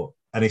at,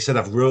 and he said,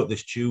 I've wrote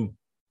this tune.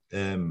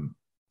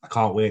 I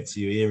can't wait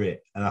till you hear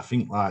it. And I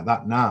think like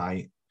that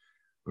night,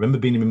 I remember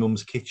being in my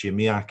mum's kitchen,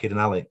 me, our kid and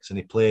Alex, and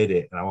he played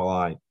it. And I was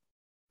like,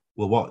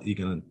 well, what are you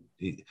going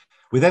to...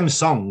 With them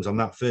songs on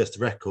that first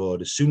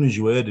record, as soon as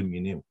you heard them, you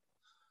knew.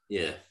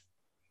 Yeah.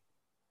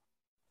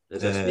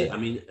 As I say, I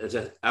mean,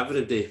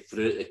 everybody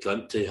throughout the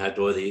country had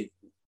all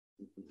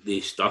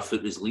the stuff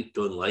that was leaked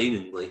online,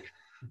 and like.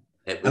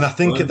 And I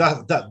think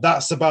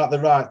that's about the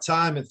right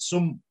time. It's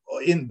some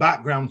in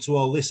background to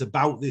all this,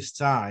 about this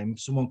time,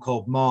 someone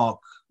called Mark,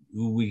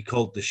 who we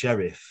called the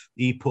Sheriff,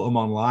 he put them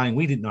online.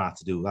 We didn't know how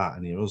to do that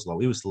in Oslo.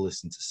 We used to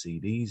listen to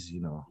CDs,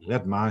 We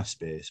had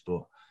MySpace,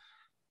 but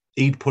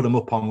he'd put them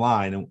up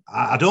online. And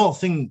I don't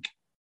think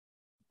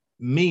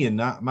me and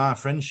my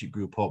friendship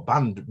group or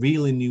band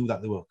really knew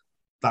that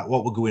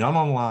what were going on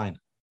online.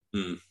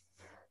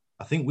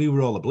 I think we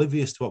were all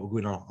oblivious to what were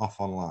going on off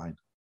online.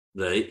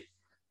 Right.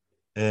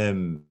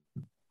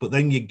 But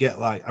then you get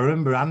like, I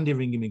remember Andy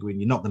ringing me going,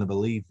 you're not going to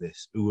believe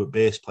this, who was a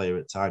bass player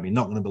at the time. You're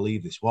not going to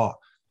believe this. What?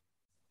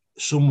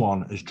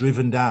 someone has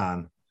driven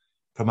down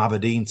from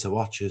Aberdeen to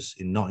watch us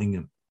in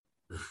Nottingham.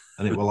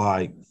 And it were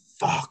like,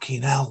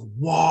 fucking hell,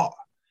 what?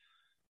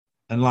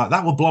 And like,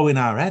 that were blowing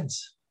our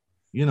heads,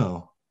 you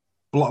know,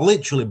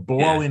 literally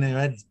blowing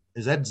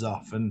his heads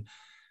off. And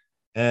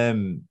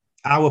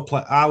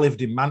I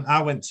lived in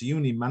I went to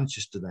uni in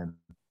Manchester then,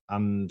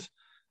 and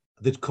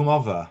they'd come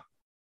over.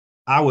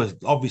 I was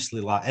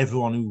obviously like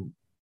everyone who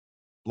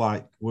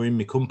like were in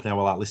my company. I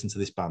was like, listen to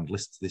this band.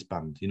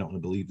 You're not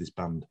going to believe this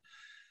band.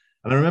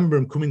 And I remember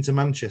them coming to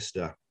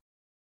Manchester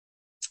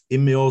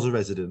in my Oza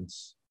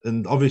residence,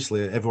 and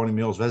obviously everyone in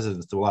my Oza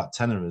residence, there were like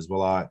 10 of us, were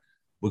like,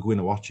 we're going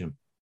to watch them.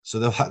 So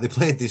they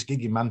played this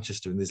gig in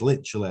Manchester, and there's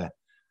literally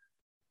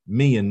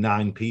me and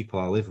 9 people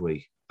I live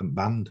with and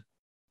band.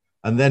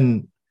 And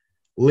then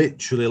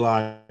literally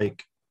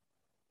like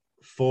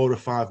 4 or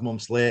 5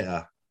 months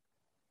later,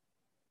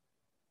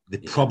 they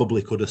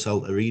probably could have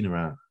sold arena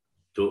out.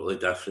 Totally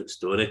different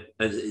story.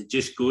 It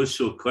just goes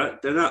so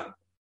quick, doesn't it?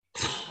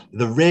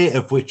 The rate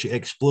of which it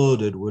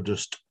exploded were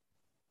just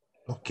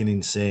fucking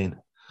insane.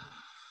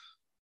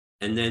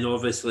 And then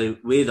obviously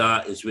with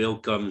that as well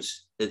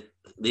comes them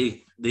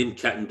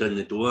kicking down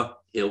the door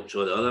helps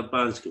all the other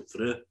bands get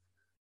through.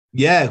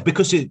 Yeah,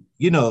 because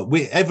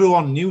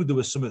everyone knew there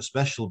was something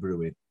special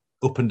brewing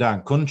up and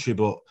down country,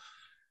 but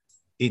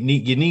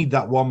you need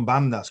that one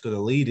band that's going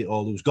to lead it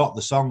all, who's got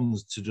the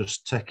songs to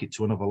just take it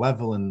to another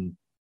level. And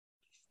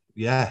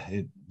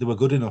they were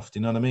good enough. Do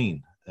you know what I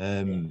mean?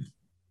 And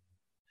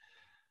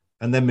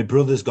then my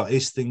brother's got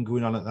his thing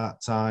going on at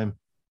that time.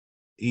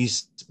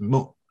 He's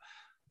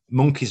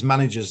Monkey's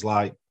manager's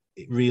like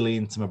really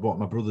into what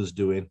my brother's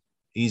doing.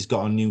 He's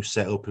got a new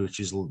setup, which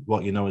is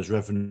what you know as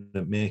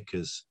Revenant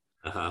Makers.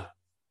 Uh-huh.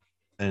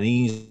 And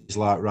he's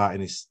like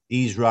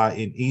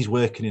he's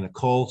working in a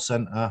call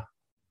centre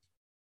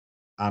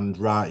and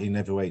writing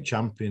Heavyweight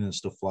Champion and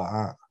stuff like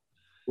that.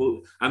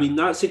 Well, I mean,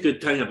 that's a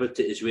good thing about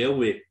it as well.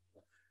 With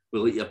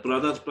like your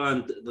brother's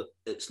band,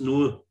 it's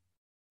no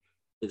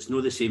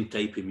the same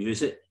type of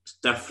music. It's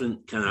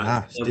different kind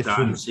of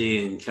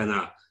dancing kind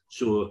of.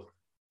 So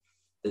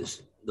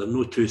they're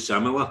not too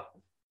similar.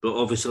 But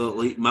obviously,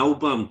 like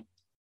Melbourne,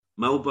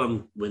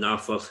 when I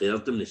first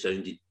heard them, they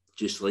sounded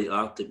just like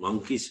Arctic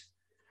Monkeys.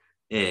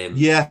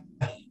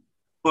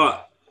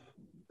 But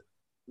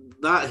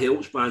that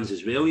helps bands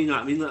as well, you know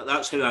what I mean?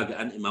 That's how I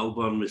got into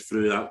Melbourne, was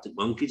through Arctic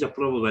Monkeys. I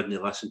probably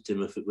wouldn't listen to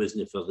them if it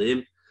wasn't for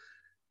them.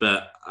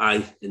 But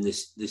in the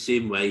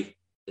same way,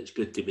 it's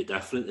good to be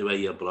different the way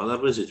your brother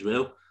was as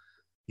well.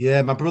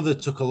 Yeah, my brother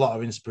took a lot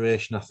of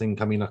inspiration, I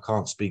think. I mean, I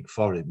can't speak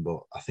for him, but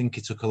I think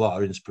he took a lot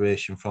of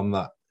inspiration from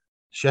that.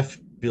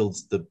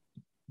 Sheffield's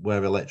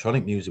where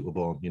electronic music were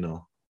born, you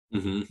know.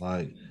 Mm-hmm.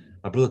 Like,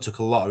 my brother took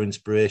a lot of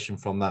inspiration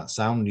from that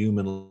sound,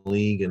 Human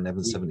League and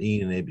Evan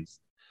 17 and ABs,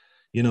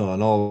 you know,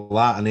 and all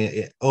that. And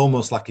it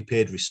almost like he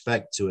paid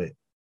respect to it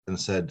and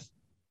said,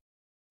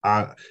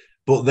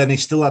 but then he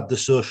still had the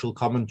social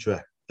commentary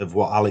of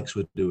what Alex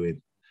was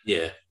doing.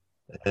 Yeah.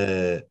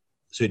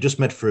 So it just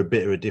made for a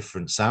bit of a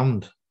different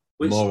sound,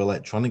 more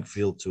electronic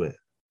feel to it.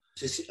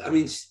 I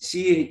mean,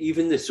 see,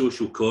 even the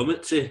social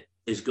commentary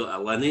has got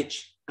a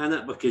lineage in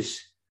it, because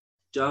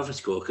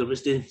Jarvis Cocker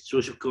was doing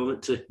social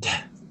commentary.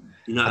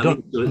 You know, I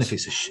don't know if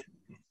it's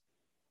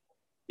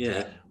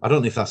I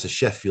don't know if that's a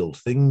Sheffield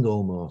thing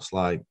almost.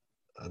 Like,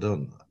 I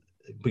don't.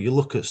 But you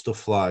look at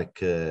stuff like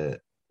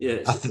that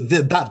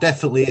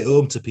definitely hit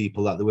home to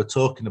people that they were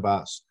talking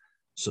about.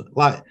 So,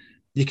 like,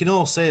 you can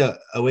all say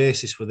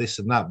Oasis for this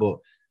and that, but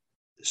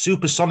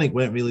Supersonic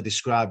weren't really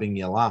describing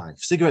your life.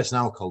 Cigarettes and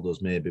alcohol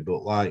does maybe,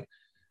 but like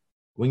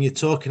when you're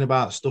talking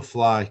about stuff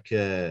like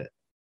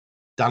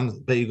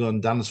Big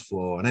on Dance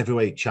Floor and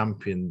Heavyweight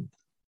Champion,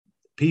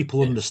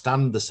 people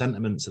understand the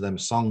sentiments of them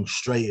songs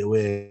straight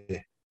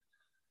away.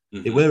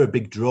 Mm-hmm. It were a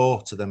big draw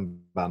to them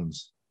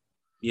bands.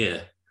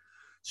 Yeah.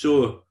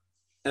 So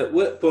at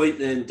what point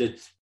then did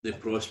the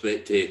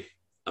prospect of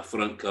a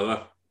front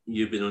cover,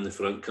 you've been on the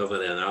front cover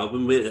of an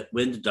album,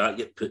 when did that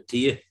get put to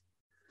you?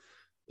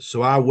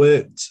 So I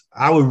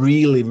were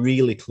really,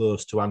 really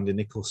close to Andy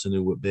Nicholson,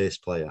 who was bass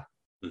player.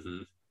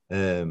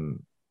 Mm-hmm.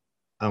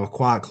 I was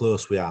quite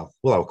close with Al.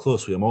 Well, I was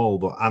close with them all,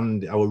 but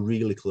Andy, I was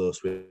really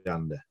close with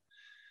Andy.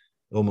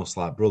 Almost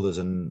like brothers.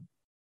 And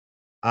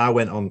I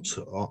went on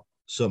to...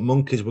 So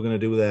Monkeys were going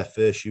to do their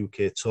first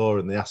UK tour,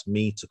 and they asked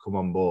me to come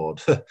on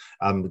board.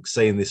 I'm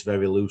saying this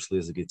very loosely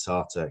as a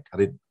guitar tech.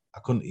 I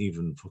couldn't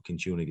even fucking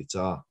tune a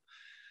guitar.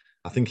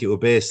 I think it was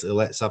basically,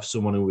 let's have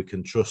someone who we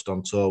can trust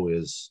on tour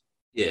with us.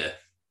 Yeah.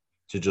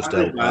 To just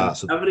help out.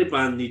 So every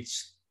band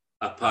needs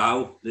a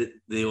pal that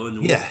they all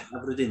know. Yeah.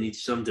 Everybody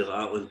needs somebody like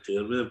that on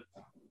tour with them.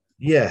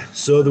 Yeah.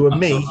 So there were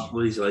me. A couple of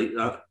boys like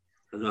that.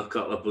 I know a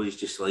couple of boys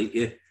just like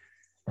you.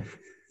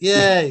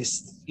 Yeah,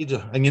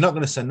 and you're not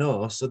going to say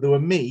no. So there were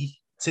me,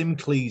 Tim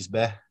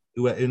Cleesby,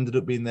 who ended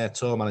up being their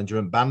tour manager,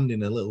 and band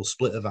in a little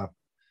splitter van.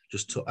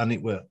 And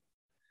it were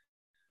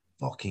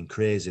fucking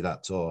crazy,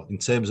 that tour, in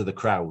terms of the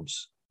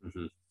crowds.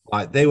 Mm-hmm.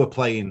 Like, they were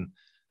playing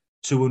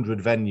 200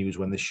 venues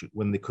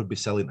when they could be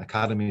selling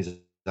academies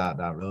out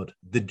that road.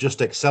 They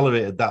just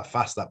accelerated that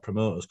fast that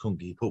promoters couldn't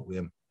keep up with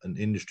him and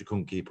industry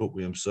couldn't keep up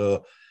with him.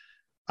 So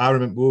I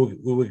remember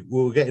we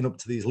were getting up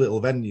to these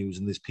little venues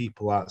and there's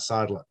people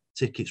outside, like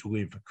tickets were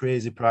going for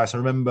crazy price. I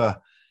remember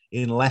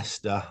in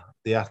Leicester,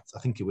 I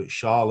think it was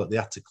Charlotte,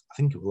 I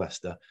think it was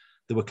Leicester,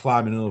 they were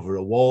climbing over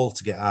a wall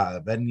to get out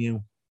of the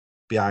venue,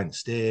 behind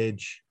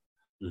stage.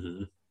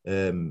 Mm-hmm.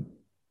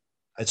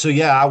 And so,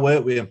 yeah, I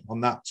worked with him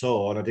on that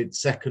tour and I did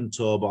second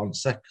tour, but on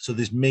second, so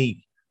there's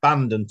me,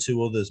 band and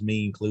two others,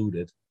 me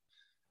included.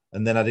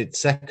 And then I did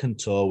second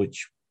tour,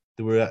 which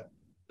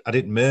I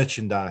did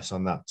merchandise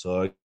on that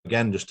tour,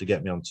 again, just to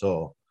get me on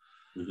tour.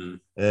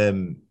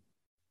 Mm-hmm.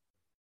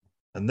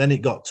 And then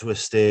it got to a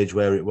stage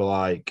where it were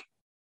like,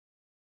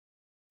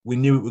 we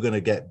knew it were going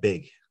to get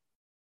big,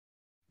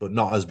 but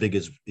not as big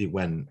as it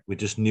went. We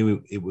just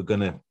knew it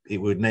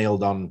were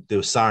nailed on. They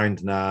were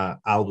signed now,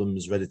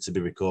 albums ready to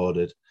be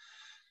recorded.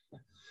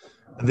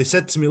 And they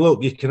said to me,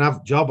 look, you can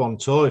have a job on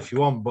tour if you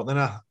want. But then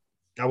I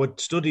was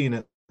studying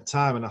at the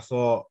time and I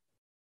thought,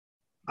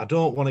 I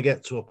don't want to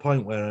get to a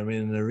point where I'm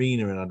in an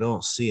arena and I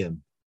don't see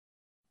him.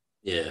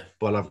 Yeah.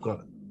 But I've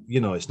got,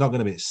 it's not going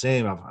to be the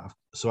same.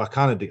 So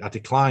I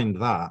declined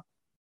that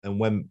and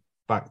went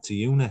back to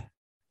uni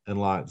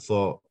and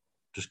thought,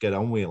 just get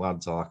on with it,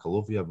 lads. I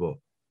love you, but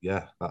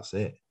yeah, that's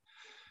it.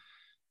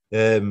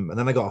 And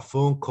then I got a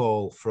phone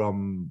call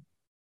from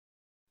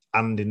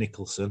Andy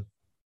Nicholson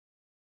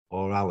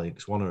or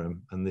Alex, one of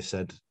them, and they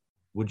said,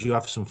 would you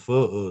have some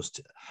photos?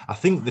 I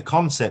think the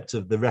concept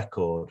of the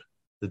record,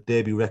 the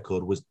debut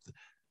record, was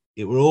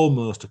it were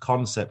almost a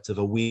concept of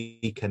a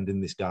weekend in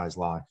this guy's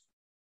life.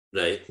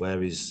 Right. Where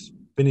he's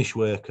finished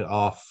work at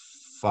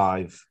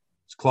 5:30,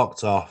 he's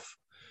clocked off,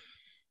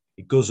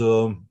 he goes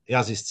home, he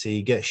has his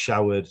tea, gets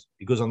showered,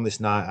 he goes on this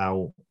night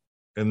out,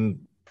 and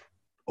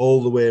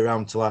all the way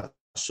around to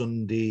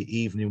Sunday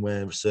evening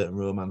where certain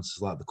romances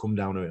they come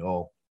down to it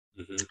all.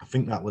 Mm-hmm. I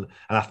think that would,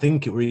 and I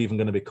think it were even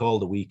going to be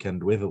called a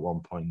Weekend With at one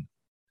point.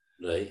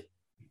 Right.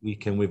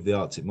 Weekend With the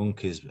Arctic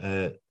Monkeys.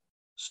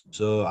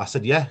 So I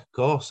said, yeah, of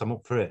course, I'm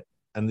up for it.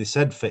 And they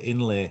said for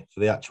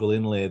the actual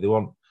inlay, they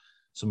want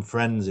some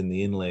friends in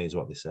the inlay, is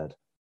what they said.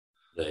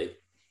 Right.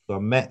 So I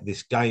met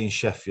this guy in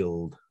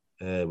Sheffield.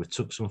 We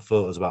took some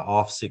photos about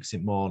 6:30 in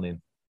the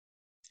morning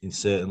in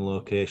certain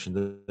locations.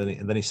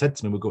 And then he said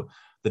to me,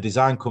 the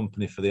design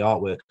company for the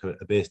artwork are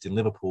based in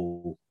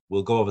Liverpool.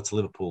 We'll go over to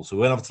Liverpool. So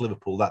we went over to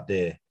Liverpool that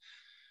day.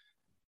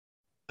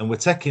 And we're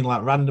taking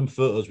random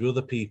photos with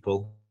other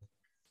people.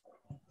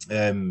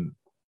 And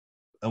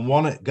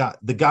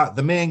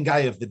the main guy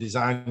of the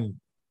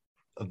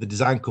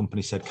design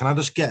company said, can I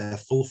just get a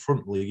full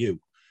frontal of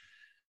you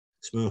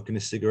smoking a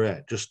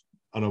cigarette just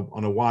on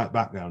a white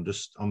background,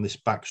 just on this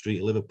back street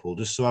of Liverpool,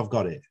 just so I've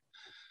got it.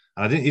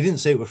 And he didn't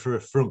say it was for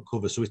a front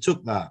cover, so we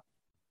took that,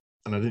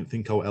 and I didn't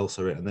think what else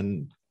of it. And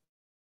then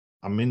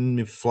I'm in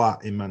my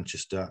flat in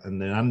Manchester,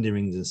 and then Andy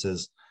rings and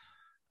says,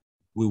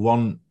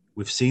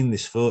 we've seen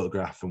this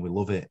photograph and we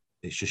love it.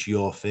 It's just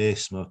your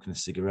face smoking a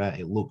cigarette.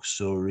 It looks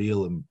so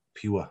real and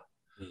pure.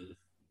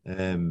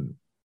 Mm-hmm.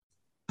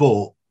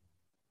 But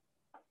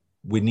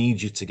we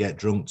need you to get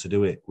drunk to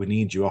do it. We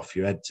need you off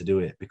your head to do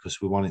it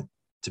because we want it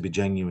to be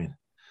genuine.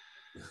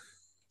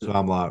 So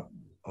I'm like,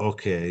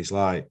 okay. He's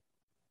like,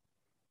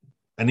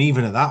 and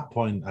even at that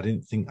point, I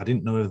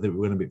didn't know if they were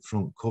going to be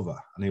front cover.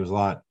 And he was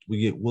like,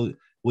 will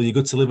you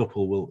go to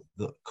Liverpool?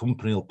 The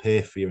company will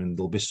pay for you and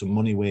there'll be some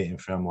money waiting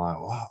for you. I'm like,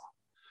 what?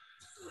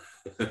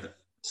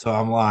 So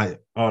I'm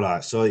like, all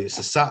right. So it's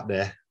a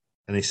Saturday,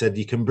 and he said,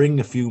 you can bring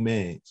a few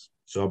mates.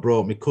 So I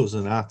brought my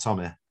cousin,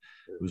 Tommy,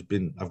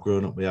 I've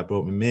grown up with. I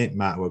brought my mate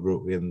Matt, who I grew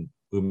up with, and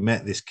we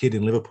met this kid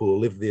in Liverpool who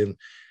lived there. And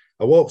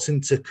I walked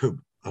into,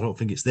 I don't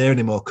think it's there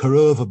anymore,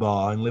 Corova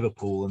Bar in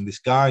Liverpool, and this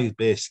guy is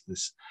based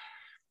this.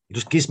 He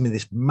just gives me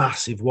this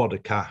massive wad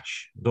of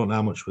cash. I don't know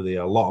how much were they,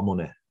 a lot of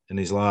money, and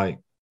he's like,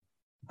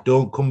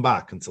 don't come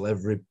back until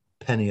every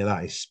penny of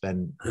that is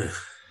spent,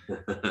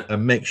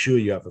 and make sure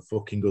you have a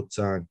fucking good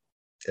time.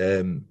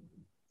 And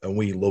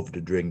we loved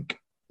a drink.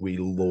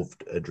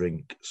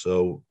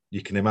 So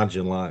you can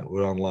imagine,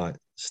 we're on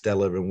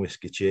Stella and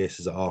whiskey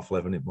chasers at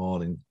 11:30 in the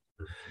morning,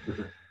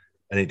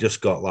 and it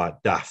just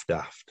got daft.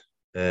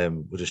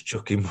 We're just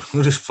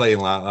playing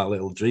that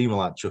little dream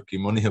of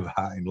chucking money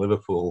about in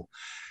Liverpool.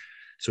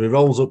 So he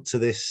rolls up to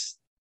this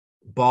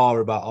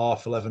bar about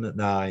 11:30 at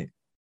night,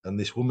 and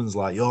this woman's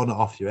like, "You're not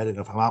off your head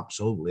enough." I'm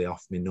absolutely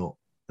off me nut.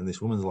 And this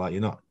woman's like,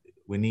 "You're not.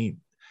 We need."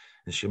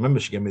 And she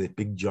gave me this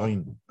big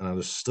joint, and I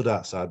just stood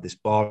outside this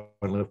bar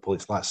in Liverpool.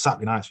 It's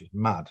Saturday night, so it's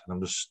mad, and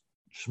I'm just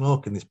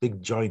smoking this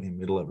big joint in the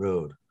middle of the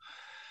road.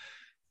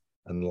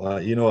 And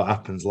what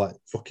happens?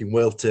 Fucking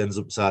world turns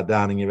upside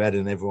down in your head,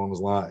 and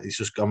everyone's it's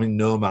just I'm in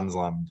no man's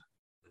land.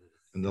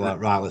 And they're like,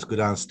 right, let's go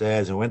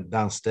downstairs. And I went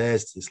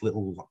downstairs to this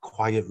little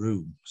quiet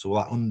room, so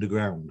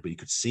underground, but you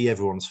could see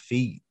everyone's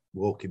feet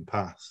walking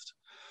past.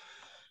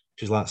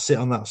 She's sit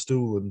on that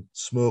stool and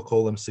smoke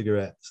all them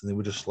cigarettes, and they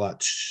were just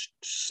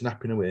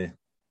snapping away.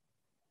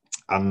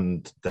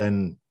 And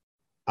then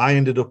I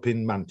ended up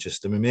in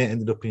Manchester. My mate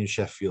ended up in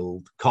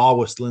Sheffield. Carr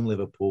was still in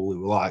Liverpool. It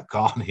was like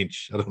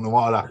carnage. I don't know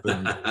what had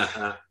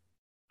happened.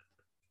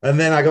 And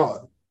then I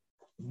got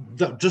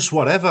just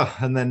whatever.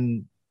 And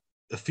then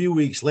a few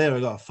weeks later, I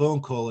got a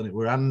phone call and it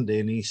were Andy.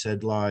 And he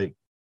said, like,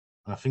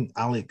 I think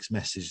Alex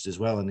messaged as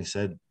well. And he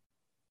said,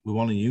 we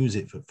want to use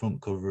it for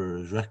front cover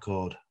as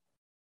record.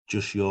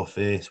 Just your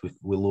face.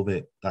 We love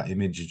it. That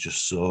image is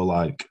just so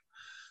like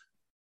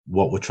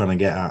what we're trying to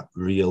get at,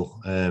 real.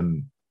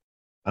 And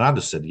I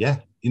just said, yeah,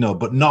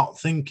 but not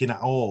thinking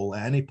at all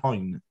at any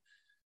point,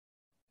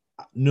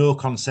 no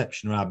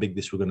conception of how big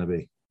this were going to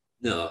be.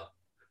 No.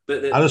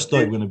 But I just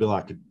thought it was going to be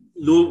like...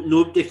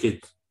 Nobody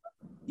could...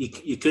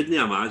 You couldn't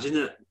imagine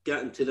it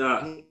getting to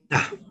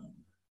that.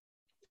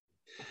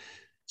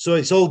 So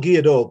it's all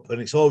geared up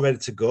and it's all ready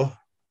to go.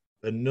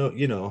 And,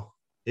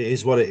 it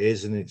is what it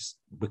is and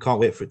we can't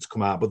wait for it to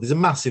come out. But there's a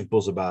massive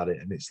buzz about it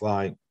and it's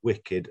like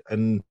wicked.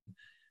 And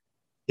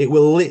it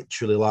will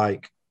literally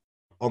like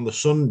on the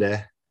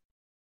Sunday,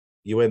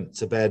 you went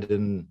to bed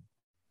and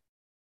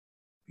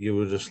you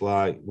were just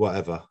like,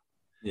 whatever.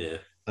 Yeah.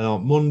 And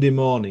on Monday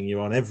morning,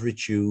 you're on every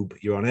tube,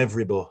 you're on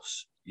every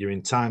bus, you're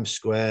in Times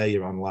Square,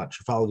 you're on like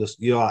Trafalgar.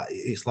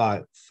 It's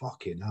like,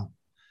 fucking hell.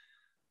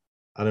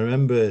 And I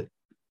remember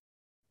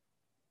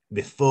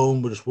my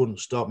phone just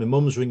wouldn't stop. My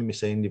mum's ringing me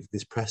saying, if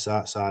there's press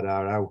outside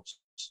our house.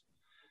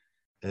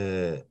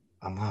 I'm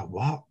like,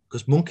 what?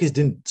 Because Monkeys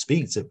didn't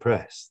speak to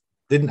press.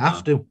 Didn't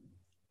have to.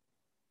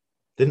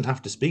 Didn't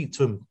have to speak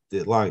to them.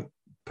 Like,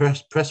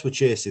 press were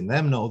chasing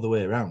them, not the other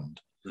way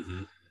around.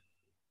 Mm-hmm.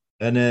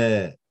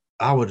 And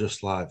I was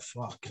just like,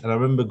 fuck. And I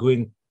remember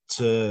going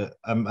to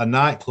a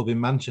nightclub in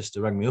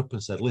Manchester, rang me up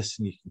and said,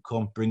 listen, you can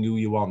come, bring who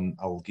you want.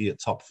 I'll give you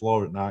top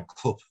floor at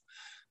nightclub.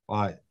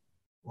 Like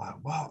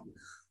what?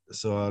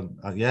 So,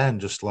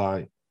 and just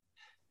like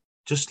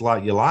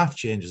your life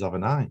changes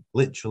overnight,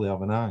 literally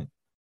overnight.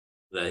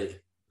 Right.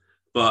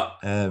 But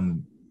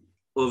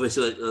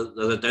obviously,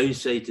 there's a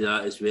downside to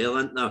that as well,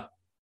 isn't there?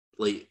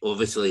 Like,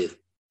 obviously,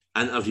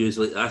 interviews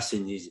like this,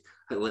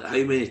 and like, how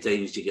many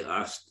times do you get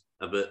asked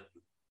about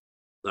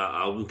that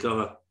album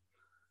cover?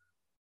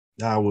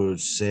 I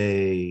would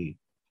say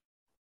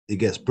it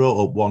gets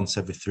brought up once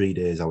every 3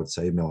 days, I would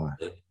say, in my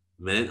life.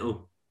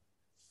 Mental.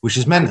 Which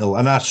is mental.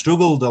 And I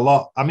struggled a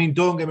lot. I mean,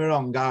 don't get me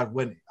wrong, God,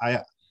 when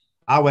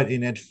I went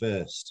in head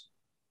first.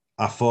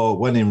 I thought,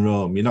 when in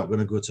Rome, you're not going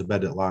to go to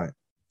bed at like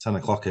 10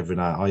 o'clock every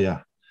night, are you?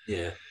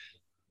 Yeah.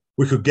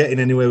 We could get in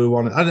anywhere we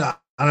wanted. I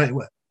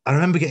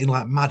remember getting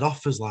like mad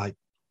offers like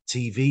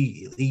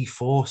TV,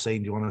 E4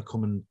 saying, do you want to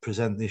come and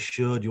present this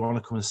show? Do you want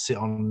to come and sit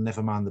on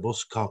Nevermind the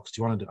Buzzcocks?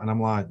 Do you want to do? And I'm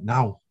like,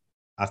 no.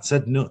 I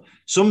said no.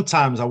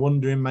 Sometimes I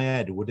wonder in my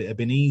head, would it have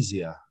been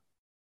easier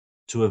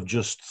to have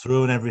just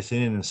thrown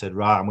everything in and said,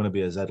 right, I'm going to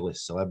be a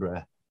Z-list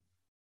celebrity?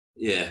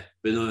 Yeah,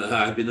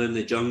 I've been in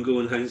the jungle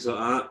and things like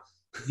that.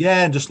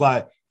 Yeah, and just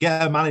like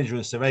get a manager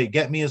and say, hey,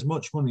 get me as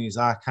much money as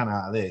I can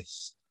out of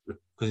this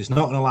because it's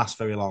not going to last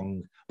very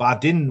long. But I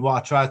didn't. What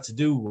I tried to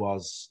do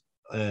was,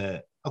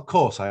 of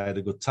course, I had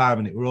a good time,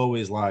 and it were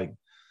always like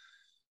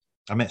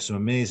I met some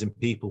amazing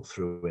people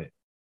through it.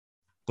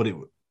 But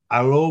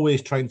I was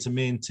always trying to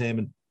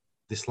maintain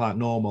this like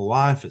normal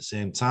life at the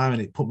same time,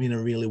 and it put me in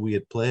a really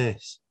weird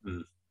place.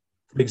 Mm.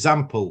 For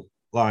example,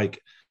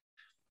 like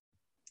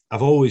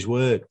I've always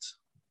worked.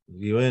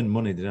 You earn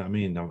money, do you know what I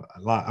mean?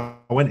 I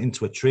went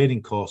into a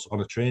training course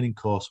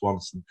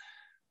once,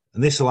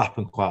 and this will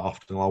happen quite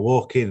often. I'll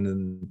walk in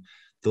and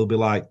there'll be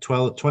like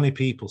 20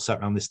 people sat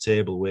around this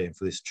table waiting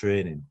for this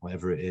training,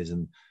 whatever it is,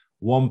 and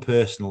one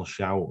person will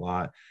shout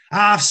like,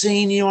 I've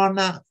seen you on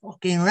that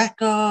fucking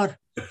record,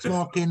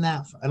 smoking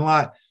that. And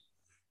like,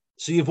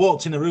 so you've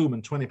walked in a room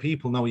and 20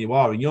 people know who you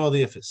are and you're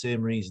there for the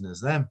same reason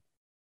as them.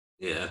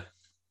 Yeah.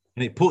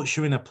 And it puts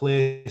you in a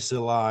place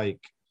of like,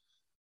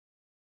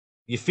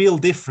 you feel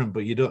different,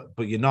 but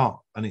you're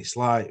not. And it's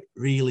like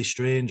really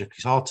strange.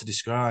 It's hard to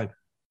describe.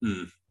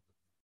 Mm.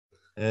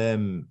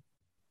 And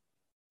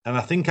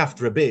I think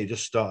after a bit, it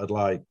just started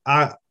like,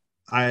 I've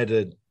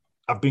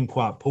been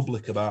quite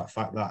public about the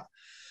fact that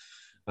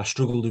I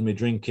struggled with my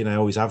drinking. I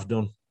always have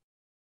done.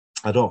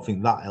 I don't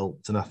think that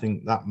helped. And I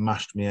think that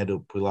mashed my head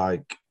up with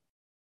like,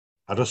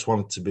 I just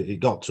wanted to be, it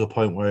got to a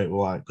point where it was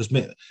like,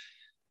 because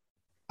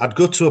I'd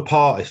go to a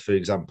party, for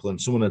example, and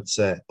someone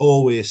would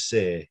always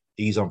say,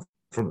 he's on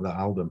front of that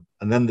album.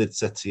 And then they'd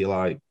say to you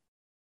like,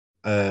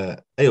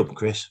 hey up,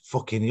 Chris,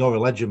 fucking, you're a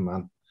legend,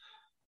 man.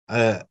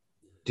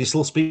 Do you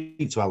still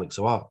speak to Alex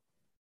or what?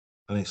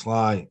 And it's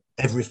like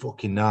every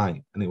fucking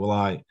night. And it was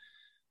like,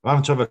 I'm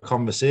having to have a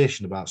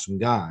conversation about some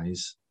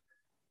guys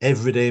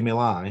every day of my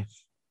life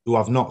who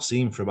I've not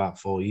seen for about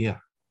 4 years.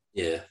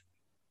 Yeah.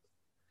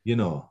 You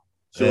know?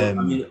 So, I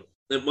mean,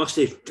 it must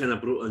have kind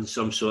of brought in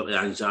some sort of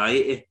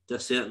anxiety to a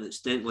certain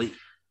extent. Like,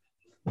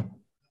 I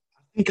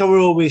think I were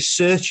always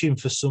searching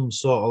for some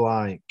sort of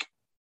like,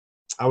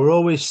 I were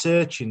always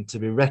searching to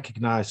be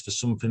recognised for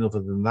something other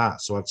than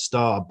that. So I'd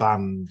start a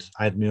band.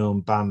 I had my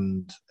own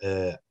band.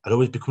 I'd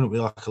always be coming up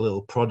with like a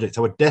little project.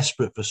 I was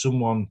desperate for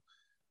someone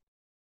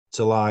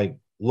to like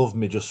love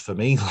me just for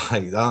me.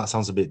 Like that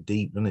sounds a bit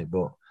deep, doesn't it?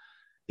 But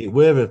it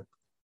were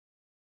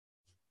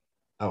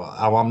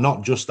I'm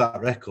not just that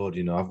record,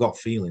 you know. I've got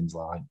feelings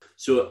like,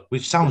 So,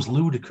 which sounds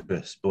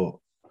ludicrous, but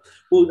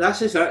well, that's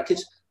just that,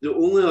 because the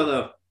only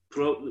other,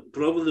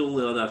 probably the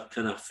only other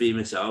kind of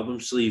famous album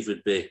sleeve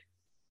would be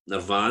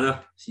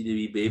Nirvana, see the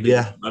wee baby,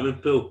 Yeah.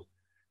 swimming pool.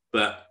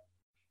 But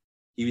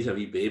he was a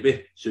wee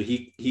baby, so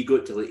he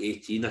got to like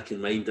 18. I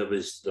can mind there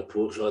was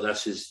reports, oh,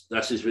 this is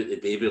what the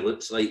baby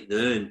looks like now,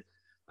 and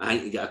I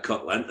think you get a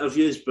couple of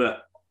interviews,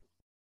 but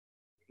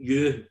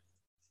you're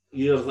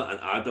like an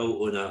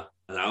adult on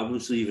an album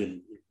sleeve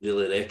and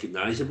really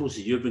recognisable, so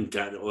you've been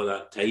getting it all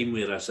that time,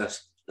 whereas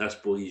this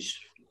boy's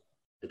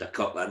had a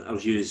couple of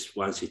interviews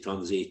once he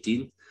turns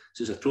 18,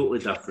 so it's a totally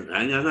different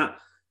thing, isn't it?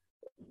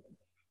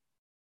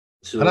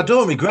 So, and I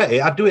don't regret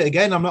it. I'd do it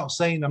again. I'm not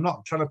saying, I'm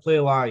not trying to play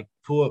like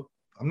poor.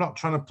 I'm not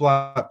trying to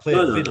play a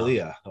fiddle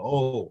here at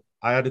all.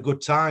 I had a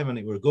good time and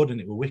it were good and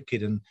it were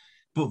wicked.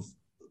 But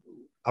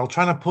I'll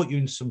try to put you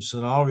in some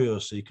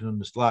scenarios so you can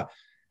understand. Like,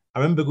 I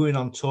remember going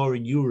on tour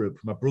in Europe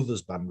with my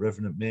brother's band,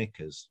 Revenant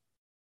Makers,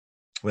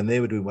 when they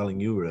were doing well in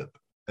Europe,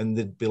 and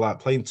they'd be like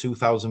playing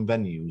 2,000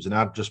 venues, and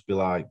I'd just be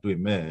like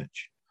doing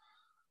merch.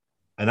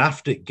 And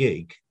after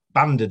gig,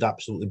 band would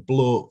absolutely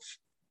blow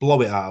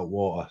it out of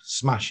water,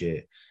 smash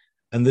it.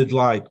 And there'd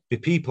like be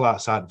people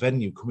outside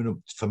venue coming up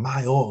for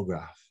my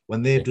autograph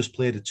when they've just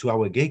played a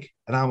 2-hour gig.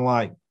 And I'm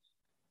like,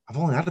 I've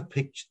only had a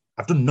picture.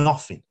 I've done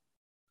nothing.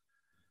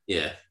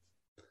 Yeah.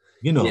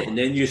 You know. Yeah, and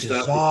then you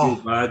start to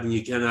feel bad and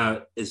you kind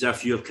of, as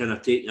if you're kind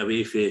of taken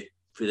away for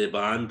the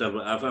band or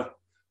whatever.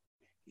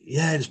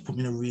 Yeah, it just put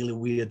me in a really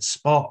weird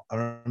spot. I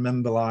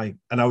remember I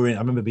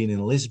remember being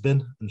in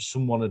Lisbon and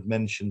someone had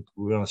mentioned,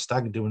 we were on a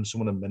stag do and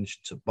someone had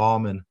mentioned to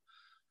barman,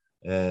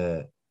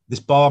 this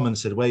barman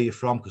said, where are you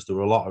from? Because there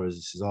were a lot of us.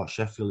 He says, oh,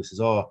 Sheffield. He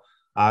says, oh,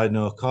 I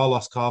know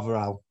Carlos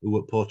Carvalhal, who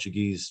was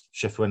Portuguese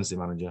Sheffield Wednesday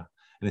manager.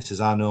 And he says,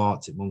 I know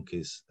Arctic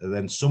Monkeys. And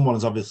then someone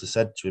has obviously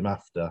said to him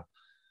after,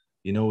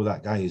 you know,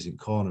 that guy is in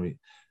corner.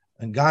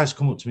 And guys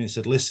come up to me and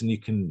said, listen,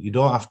 you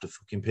don't have to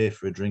fucking pay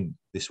for a drink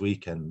this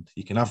weekend.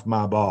 You can have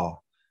my bar.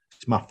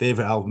 It's my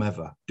favourite album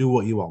ever. Do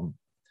what you want.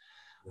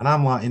 And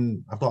I'm like,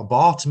 I've got a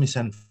bar to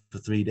myself for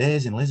 3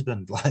 days in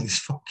Lisbon. Like, it's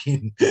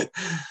fucking...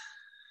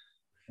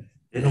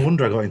 No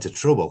wonder I got into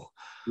trouble.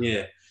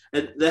 Yeah.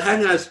 And the thing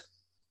is,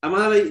 am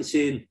I right in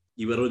saying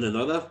you were on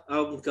another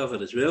album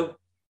cover as well?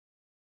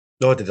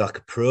 No, I did like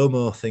a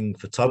promo thing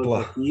for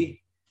Toddler.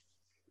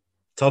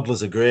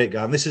 Toddler's a great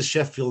guy. And this is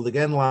Sheffield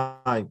again,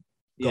 like,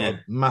 got a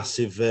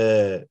massive...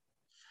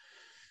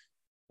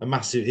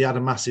 he had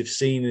a massive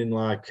scene in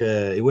like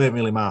it weren't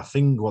really my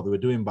thing what they were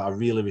doing, but I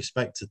really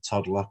respected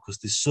Toddler because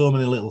there's so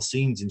many little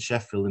scenes in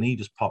Sheffield and he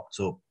just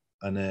popped up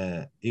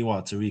and he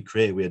wanted to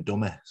recreate it with a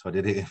dummy, so I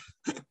did it.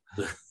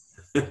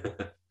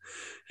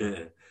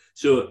 Yeah.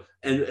 So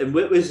and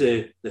what was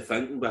the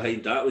thinking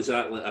behind that? Was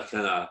that like a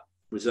kind of,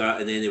 was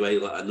that in any way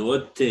like a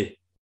nod to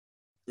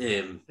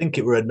I think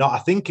it were not. I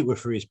think it were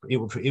for his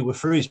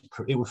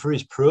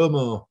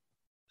promo.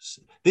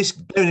 This,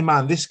 bearing in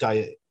mind, this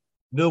guy,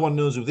 no one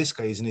knows who this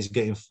guy is, and he's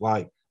getting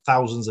like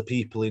thousands of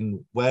people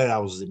in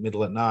warehouses at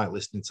middle at night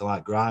listening to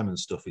like grime and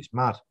stuff. It's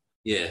mad.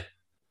 Yeah.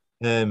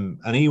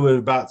 And he were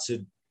about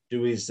to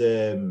do his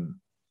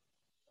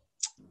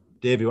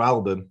debut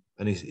album,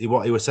 and he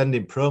was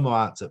sending promo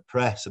out to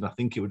press, and I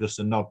think it was just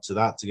a nod to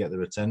that to get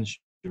their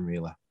attention,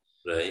 really.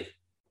 Right.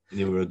 And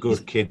he were a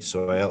good kid,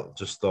 so I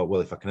just thought, well,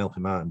 if I can help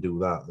him out and do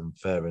that, then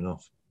fair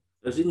enough.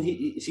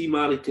 Is he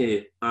married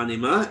to Annie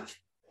Mac?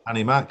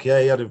 Annie Mac,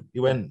 yeah, he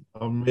went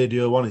on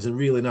Radio 1. He's a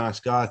really nice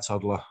guy,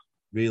 Toddler.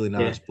 Really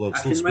nice bloke.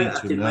 I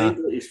can mind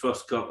his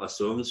first couple of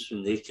songs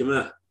when they came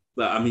out.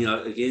 But I mean,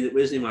 again, it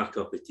wasn't my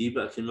cup of tea,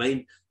 but I can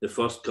mind the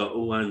first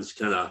couple ones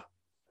kind of...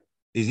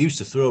 He used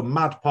to throw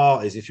mad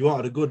parties. If you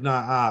wanted a good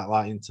night out,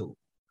 like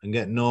and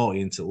get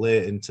naughty into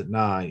late into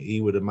night,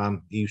 he would a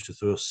man. He used to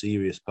throw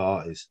serious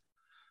parties.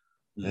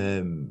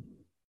 And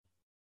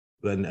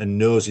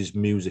knows his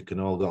music and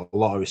all, got a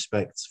lot of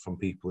respect from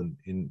people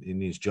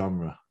in his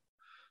genre.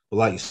 But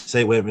like you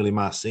say, it weren't really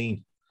my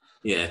scene.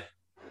 Yeah.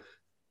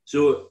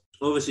 So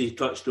obviously you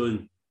touched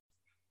on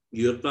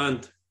your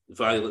band,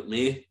 Violet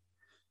May.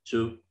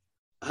 So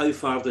how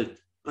far did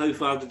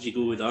you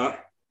go with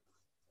that?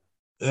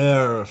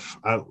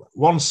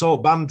 One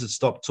Salt Band had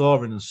stopped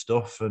touring and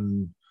stuff,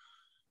 and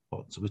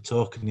what we're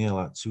talking here,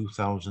 like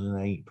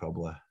 2008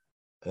 probably.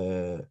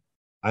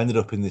 I ended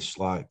up in this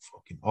like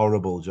fucking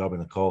horrible job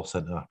in a call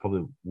centre,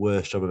 probably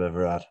worst job I've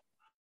ever had.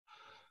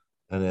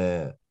 And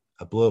a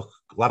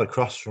lad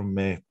across from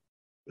me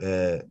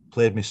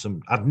played me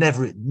some. I'd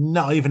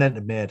not even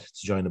entered my head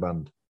to join the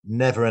band.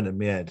 Never entered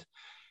my head.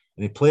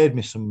 And he played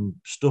me some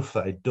stuff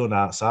that I'd done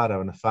outside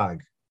having a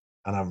fag.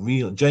 And I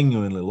really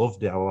genuinely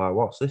loved it. I was like,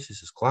 what's this?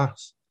 This is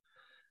class.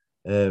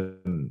 But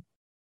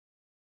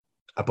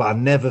I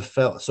never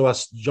felt... So I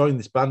joined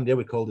this band,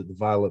 we called it the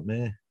Violet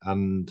May.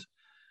 And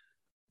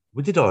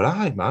we did all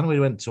right, man. We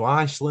went to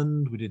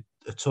Iceland. We did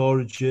a tour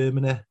of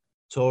Germany,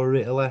 tour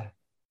of Italy,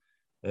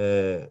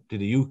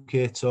 did a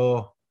UK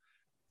tour.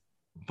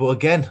 But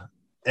again,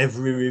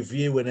 every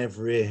review and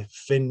every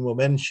thing we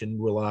mentioned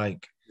were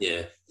like,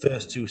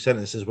 first two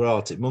sentences were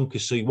Arctic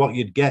Monkeys. So what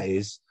you'd get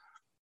is,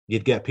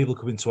 you'd get people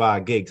coming to our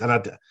gigs, and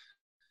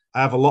I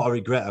have a lot of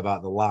regret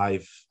about the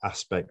live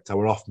aspect. I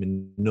were off my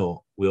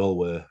nut, we all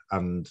were,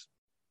 and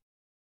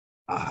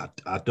I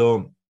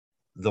don't,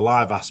 the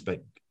live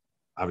aspect,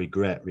 I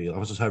regret, really. I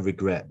was just saying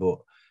regret, but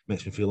it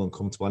makes me feel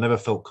uncomfortable. I never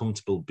felt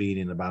comfortable being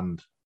in a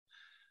band.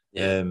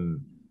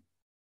 And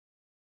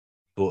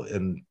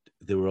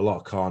there were a lot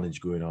of carnage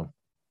going on.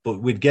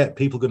 But we'd get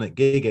people going at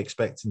gig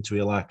expecting to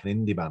hear like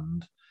an indie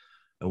band.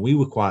 And we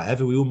were quite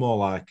heavy. We were more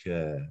like...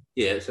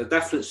 it's a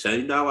different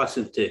sound I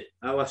listen to.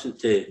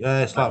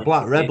 Yeah, it's like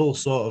Black Rebel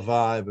sort of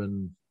vibe.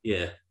 And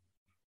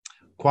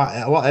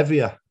quite a lot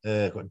heavier,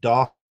 quite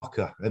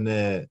darker.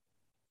 And,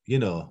 you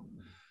know,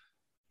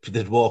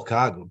 they'd walk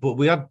out. But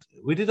we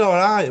did all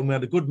right, and we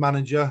had a good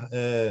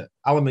manager.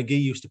 Alan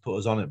McGee used to put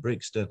us on at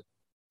Brixton.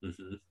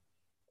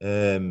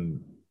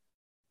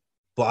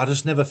 But I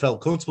just never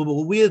felt comfortable.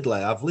 But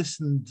weirdly, I've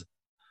listened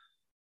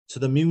to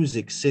the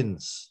music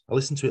since. I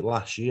listened to it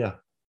last year.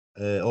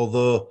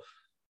 Although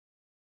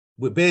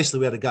we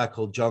had a guy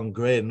called John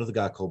Gray, another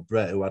guy called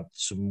Brett, who had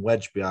some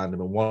wedge behind him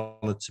and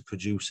wanted to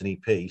produce an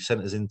EP. He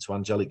sent us into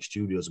Angelic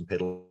Studios and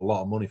paid a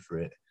lot of money for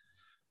it.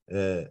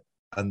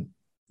 And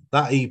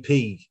that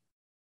EP,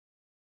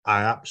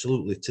 I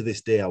absolutely, to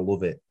this day, I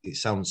love it. It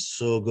sounds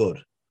so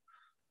good.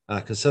 And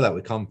I can say that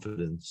with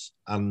confidence.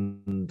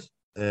 And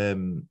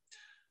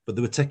but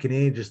they were taking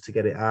ages to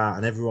get it out,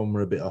 and everyone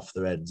were a bit off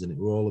their heads, and it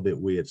were all a bit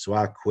weird. So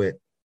I quit.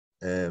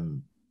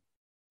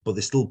 But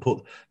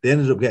they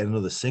ended up getting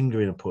another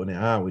singer in and putting it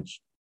out,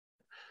 which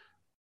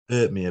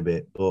hurt me a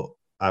bit. But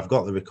I've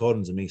got the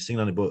recordings of me singing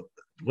on it. But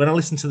when I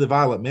listen to the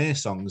Violet May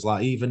songs,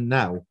 like even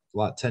now,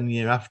 like 10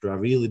 years after, I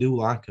really do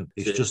like them.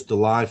 It's just the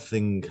live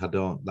thing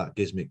that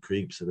gives me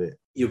creeps a bit.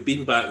 You've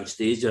been back on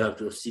stage.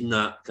 I've seen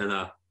that kind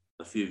of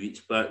a few weeks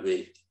back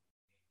with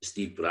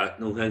Steve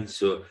Bracknell thing.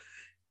 So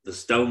there's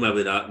still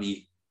maybe that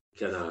wee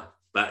kind of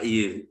bit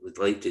you would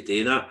like to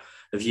do that.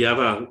 Have you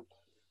ever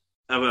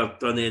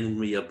done anything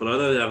with your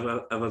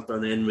brother? Ever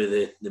done anything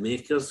with the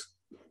Makers?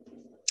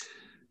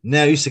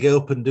 No, I used to get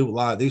up and do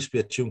there used to be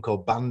a tune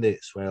called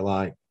Bandits where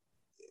like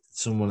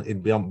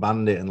it'd be on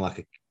Bandit and like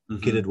a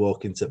kid would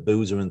walk into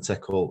Boozer and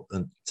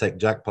take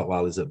Jackpot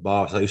while he's at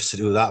bar. So I used to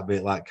do that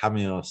bit like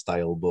cameo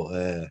style.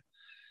 But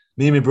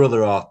me and my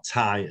brother are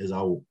tight as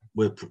out.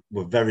 We're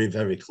very,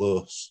 very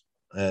close.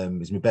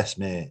 He's my best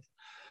mate.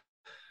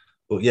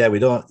 But yeah, we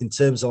don't, in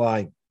terms of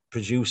like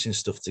producing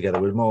stuff together,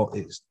 he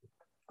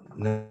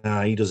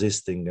does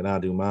his thing and I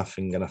do my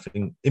thing. And I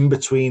think in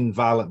between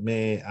Violet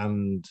May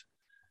and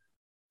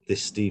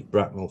this Steve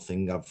Bracknell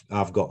thing,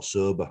 I've got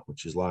sober,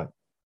 which is like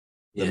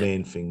the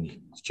main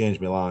thing. It's changed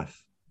my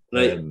life.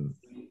 Right.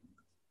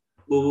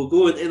 Well, we'll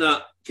go into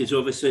that because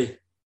obviously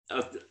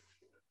I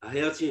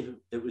heard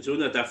you, it was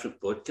on a different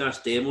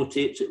podcast, Demo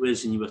Tapes it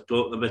was, and you were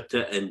talking about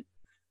it, and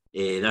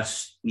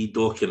this wee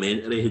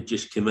documentary had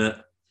just come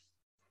out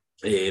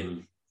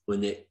when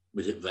it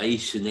was at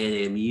Vice and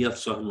NME or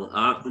something like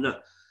that, wasn't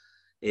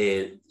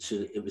it?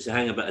 So it was a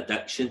thing about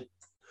addiction.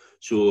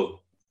 So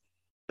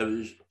it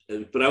was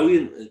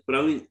brilliant. It's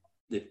brilliant.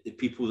 The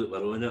people that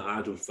were on it,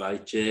 Adam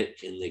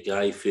Fajek and the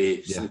guy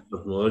for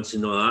Sleeper Mods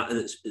and all that, and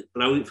it's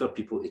brilliant for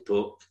people to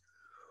talk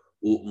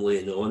openly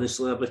and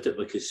honestly about it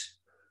because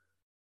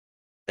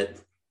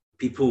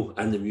people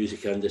in the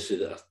music industry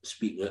that are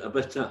speaking out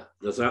about it,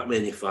 there's that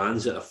many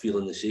fans that are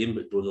feeling the same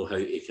but don't know how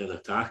to kind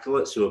of tackle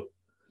it. So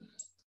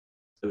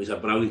it was a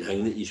brilliant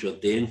thing that you were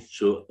doing.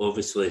 So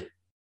obviously,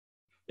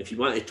 if you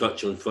want to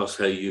touch on first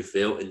how you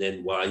felt and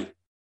then why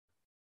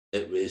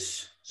it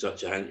was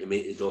such a thing to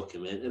make the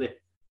documentary.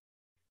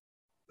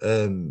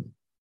 I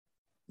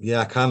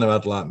kind of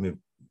had like my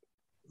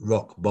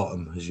rock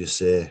bottom, as you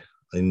say,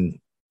 in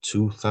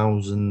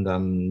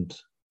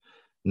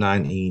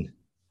 2019.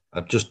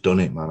 I'd just done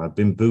it, man. I'd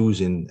been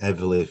boozing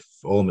heavily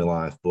all my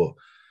life, but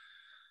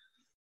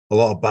a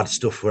lot of bad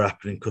stuff were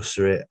happening because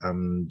of it.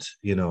 And,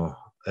 you know,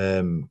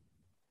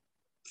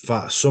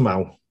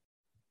 somehow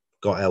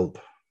got help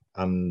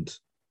and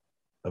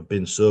I've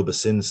been sober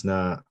since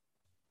now.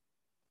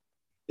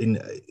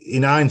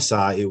 In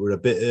hindsight, it were a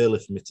bit early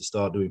for me to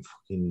start doing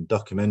fucking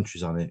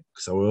documentaries on it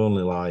because I were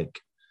only like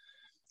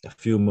a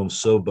few months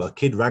sober. A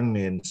kid rang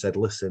me and said,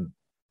 listen,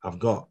 I've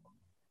got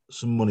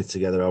some money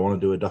together. I want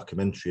to do a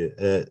documentary,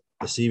 a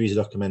series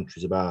of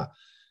documentaries about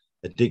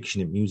addiction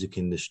in the music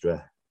industry.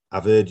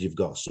 I've heard you've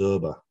got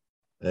sober.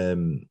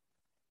 And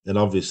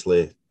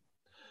obviously,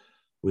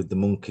 with the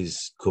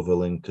Monkeys cover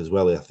link as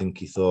well, I think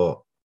he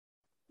thought,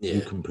 you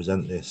can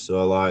present this.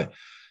 So I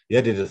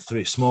did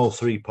a small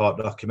 3-part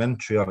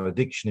documentary on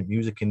addiction in the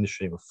music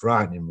industry. It was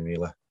frightening,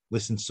 really.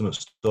 Listen to some of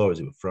the stories,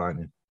 it was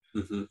frightening.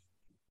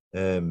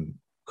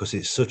 Because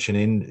it's such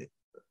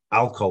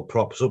alcohol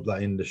props up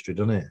that industry,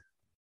 doesn't it?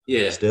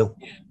 Yeah. Still.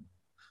 Yeah.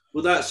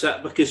 Well, that's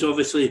it, because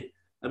obviously,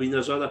 I mean,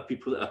 there's other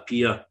people that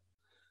appear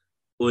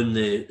on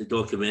the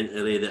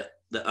documentary that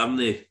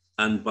aren't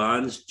in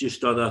bands,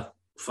 just other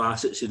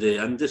facets of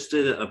the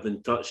industry that have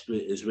been touched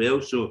with as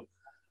well. So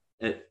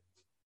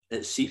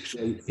it seeps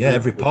right. Yeah,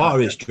 every part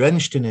of it's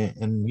drenched in it,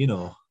 and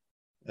you're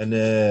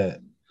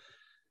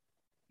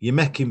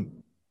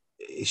making.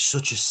 It's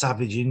such a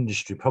savage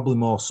industry, probably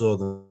more so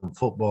than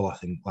football. I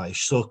think like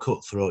it's so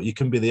cutthroat. You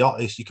can be the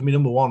hottest, you can be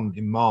number one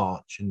in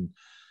March and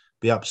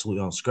be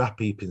absolutely on scrap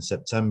heap in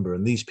September,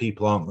 and these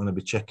people aren't going to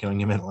be checking on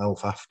your mental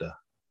health after.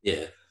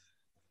 Yeah,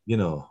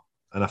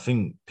 and I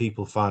think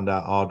people find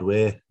out hard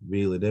way,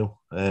 really do.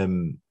 I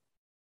mean,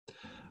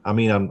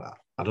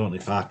 I don't know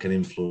if I can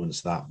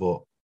influence that,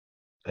 but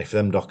if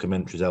them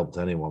documentaries helped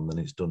anyone, then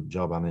it's done the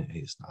job,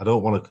 and I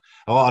don't want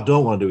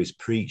to do is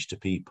preach to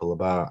people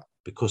about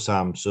because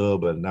I'm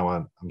sober now.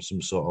 I'm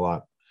some sort of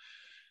like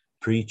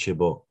preacher,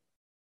 but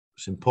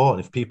it's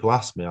important. If people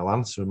ask me, I'll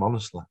answer them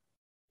honestly.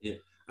 Yeah,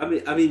 I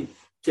mean,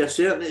 to a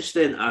certain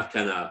extent, I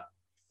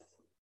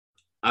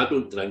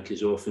don't drink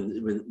as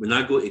often. When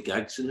I go to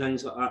gigs and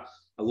things like that,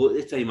 a lot of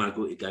the time I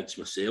go to gigs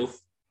myself,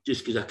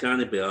 just because I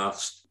can't be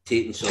arsed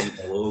taking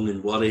something along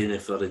and worrying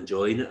if they're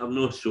enjoying it or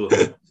not. So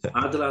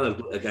I'd rather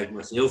go to a gig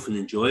myself and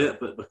enjoy it,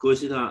 but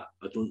because of that,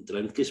 I don't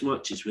drink as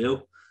much as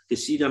well.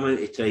 Because see the amount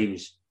of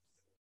times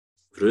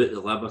throughout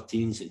the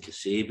Libertines and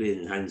Kasabi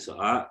and things like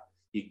that,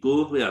 you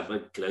go with a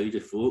big crowd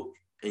of folk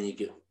and you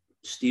get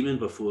steaming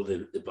before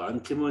the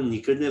band came on.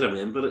 You couldn't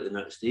remember it the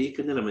next day. You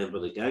couldn't remember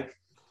the gig.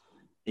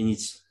 And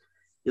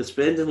you're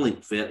spending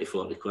like 30,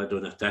 40 quid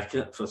on a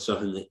ticket for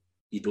something that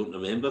you don't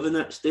remember the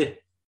next day.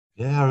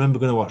 Yeah, I remember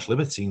going to watch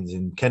Libertines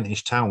in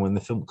Kentish Town when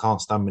the film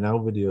Can't Stand Me Now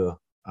video.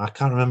 I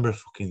can't remember a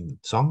fucking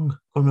song. I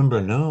can't remember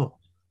a note.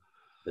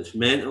 It's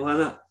mental,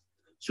 isn't it?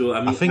 So,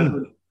 I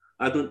mean,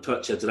 I don't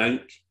touch a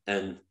drink,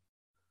 and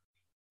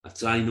I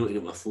try not to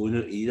get my phone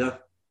out either,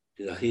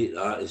 because I hate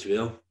that as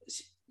well.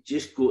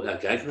 Just go to a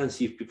gig and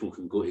see if people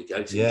can go to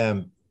gigs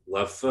and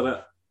live for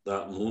it,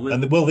 that moment.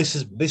 And well,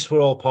 this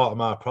were all part of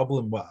my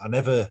problem.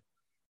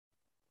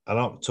 I'm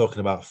not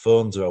talking about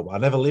phones I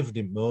never lived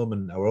in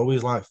moment. I were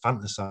always like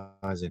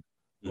fantasizing,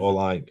 or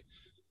like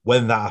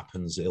when that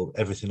happens,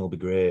 everything will be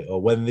great, or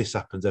when this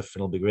happens,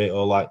 everything will be great,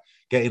 or like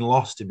getting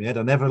lost in my head.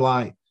 I never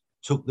like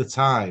took the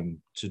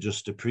time to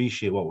just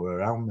appreciate what were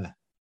around me.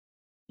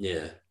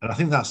 Yeah. And I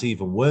think that's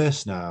even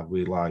worse now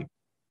with like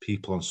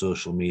people on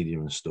social media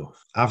and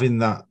stuff. Having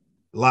that,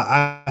 like,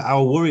 I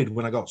was worried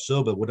when I got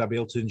sober, would I be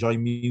able to enjoy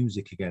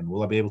music again?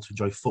 Will I be able to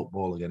enjoy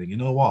football again? And you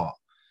know what?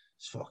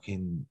 It's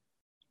fucking,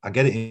 I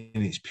get it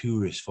in its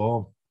purest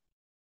form.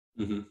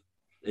 Mm-hmm.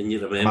 And you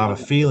remember. I'm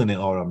either feeling it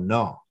or I'm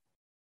not,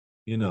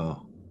 Yeah.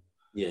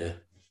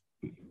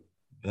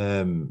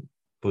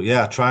 But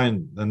yeah, I try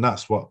and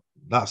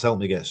that's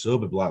helped me get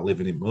sober, like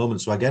living in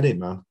moments. So I get it,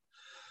 man.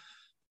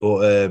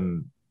 But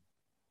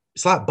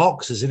it's like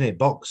boxers, isn't it?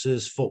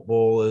 Boxers,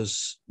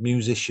 footballers,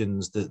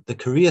 musicians, the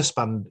career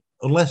span,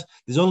 unless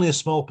there's only a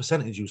small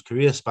percentage whose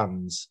career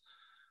spans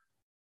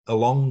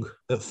along.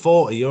 At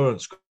 40, you're on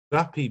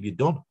scrap heap, you're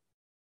done.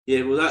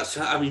 Yeah, well,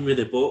 with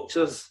the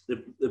boxers,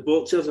 the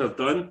boxers are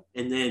done,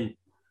 and then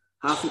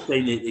half the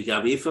time they go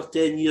away for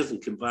 10 years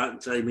and come back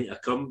and try and make a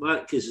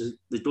comeback because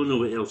they don't know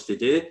what else to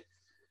do.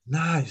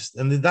 Nice.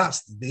 And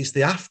it's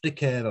the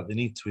aftercare that they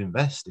need to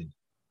invest in.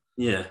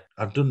 Yeah.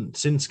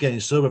 Since getting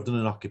sober, I've done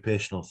an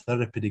occupational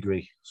therapy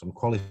degree. So I'm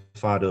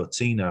qualified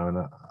OT now, and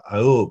I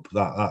hope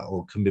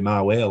that can be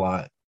my way of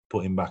like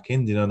putting back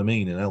in, do you know what I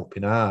mean? And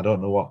helping out. I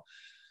don't know what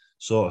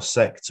sort of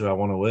sector I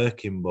want to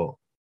work in, but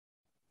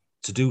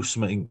to do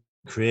something in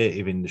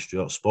creative industry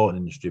or sporting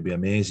industry would be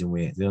amazing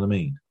with it, do you know what I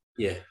mean?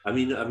 Yeah. I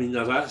mean,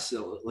 there is,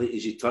 like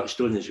as you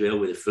touched on as well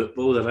with the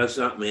football, there is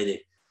that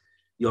many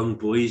young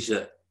boys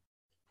that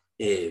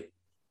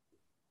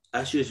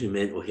issues with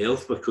mental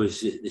health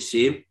because the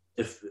same.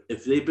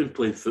 If they've been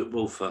playing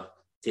football for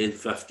 10,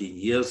 15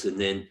 years and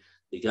then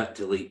they get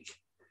to like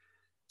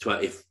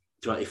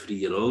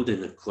 23-year-old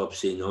and the club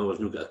saying, no, we've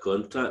not got a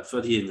contract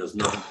for you and there's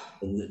nothing,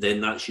 and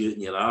then that's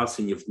shooting your arse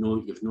and you've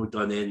not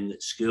done anything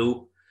at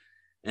school,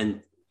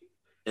 and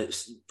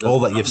it's all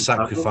that you've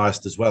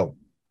sacrificed as well.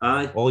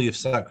 Aye. All you've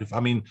sacrificed.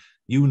 I mean,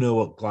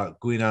 what like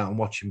going out and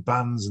watching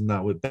bands and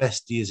that were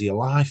best years of your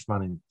life,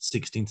 man, in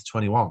 16 to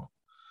 21.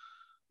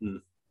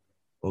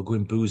 Or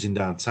going boozing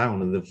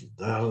downtown, and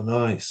I don't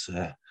know.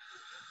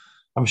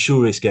 I'm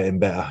sure it's getting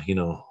better,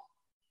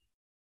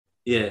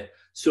 Yeah.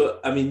 So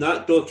I mean,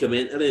 that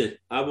documentary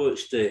I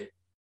watched, it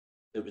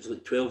was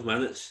like 12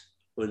 minutes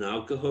on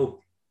alcohol.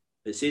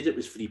 It said it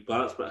was 3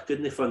 parts, but I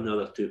couldn't find the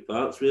other 2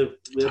 parts. Where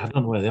I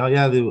don't know where they are.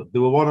 Yeah,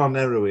 there were one on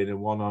heroin and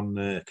one on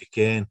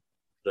cocaine.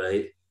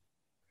 Right.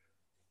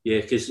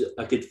 Yeah, because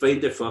I could find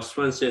the first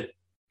one. Said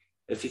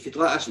if you could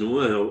let us know,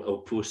 and I'll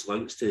post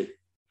links to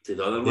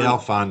the other one. Yeah, I'll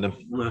find them.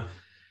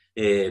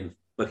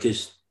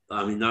 Because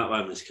I mean that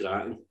one was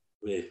cracking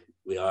with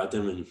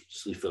Adam and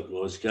Sleaford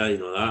Moss guy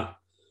and all that.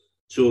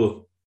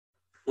 So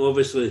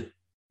obviously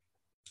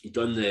you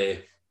done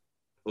the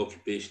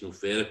occupational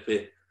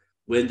therapy.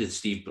 When did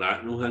Steve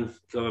Bracknell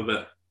come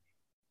about?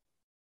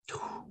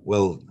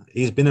 Well,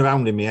 he's been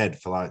around in my head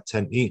for like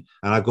 10 years.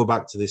 And I go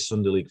back to this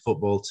Sunday League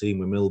football team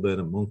with Milburn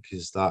and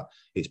Monkeys, that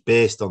it's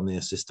based on the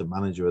assistant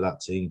manager of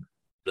that team.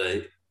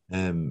 Right.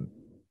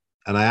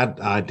 And I had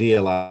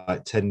idea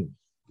like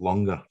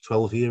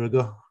 12 years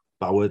ago,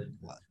 but I would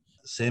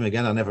same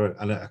again.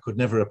 I could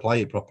never apply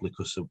it properly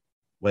because of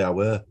where I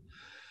were.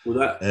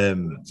 Well,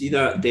 see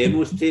that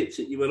demos tapes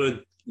that you were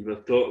on, you were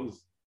talking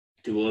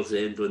towards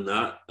the end on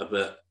that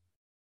about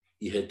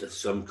you had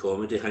some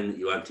comedy thing that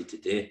you wanted to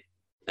do,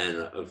 and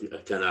I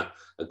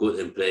got the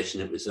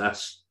impression it was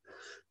this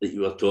that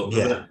you were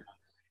talking about.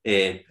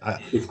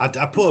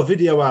 I put a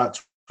video out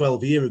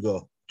 12 years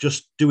ago,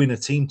 just doing a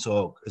team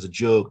talk as a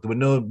joke. There was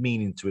no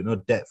meaning to it, no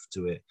depth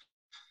to it.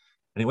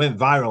 And it went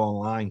viral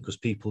online because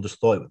people just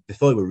thought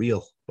it were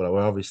real, but I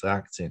were obviously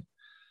acting.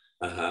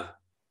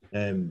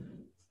 And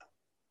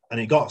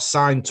it got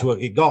signed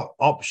it got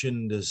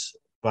optioned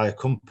by a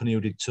company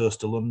who did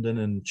Toast of London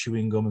and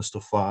chewing gum and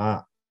stuff like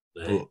that.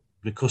 Right. But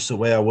because of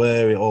where I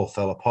were, it all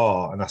fell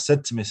apart. And I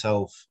said to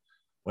myself,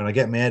 when I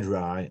get my head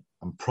right,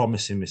 I'm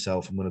promising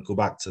myself I'm going to go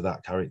back to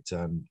that character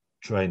and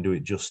try and do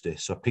it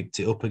justice. So I picked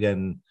it up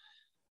again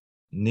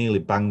nearly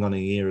bang on a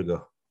year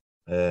ago.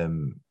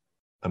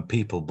 And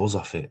people buzz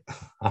off it,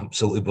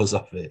 absolutely buzz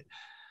off it.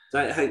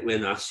 I think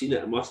when I seen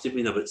it must have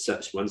been about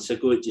 6 months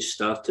ago. It just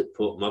started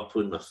popping up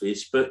on my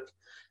Facebook,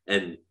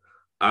 and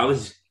I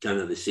was kind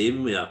of the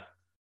same. Where I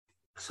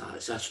thought,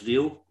 is this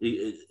real?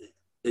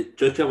 It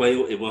took a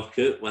while to work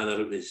out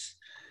whether it was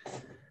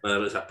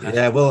a picture.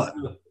 Yeah,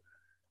 well,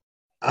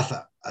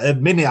 a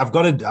minute I've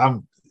got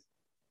to.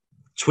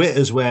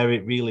 Twitter's where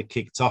it really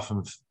kicked off,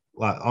 and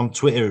like on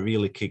Twitter it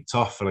really kicked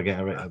off, and I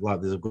get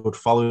there's a good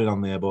following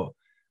on there, but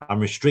I'm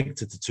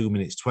restricted to 2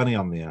 minutes 20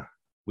 on there,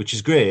 which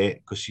is great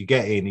because you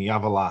get in, you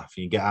have a laugh,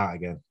 and you get out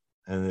again.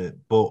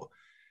 But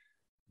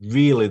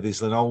really,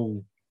 there's an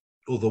whole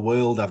other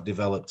world I've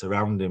developed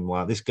around him.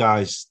 Like this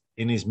guy's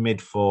in his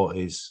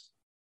mid-40s,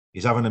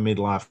 he's having a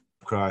midlife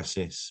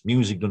crisis.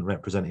 Music doesn't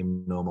represent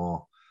him no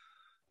more.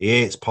 He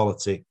hates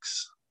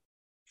politics.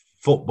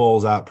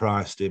 Football's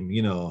outpriced him,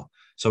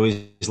 So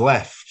he's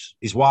left.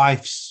 His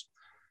wife's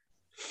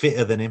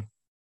fitter than him,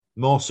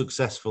 more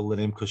successful than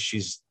him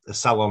because the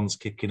salon's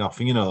kicking off,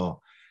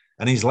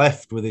 and he's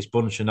left with this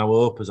bunch of now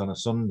opers on a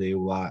Sunday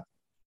who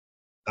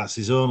that's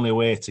his only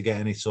way to get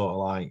any sort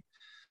of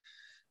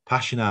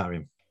passion out of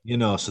him,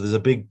 so there's a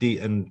big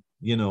and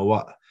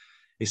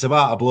it's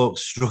about a bloke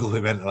struggling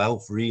with mental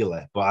health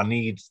really, but I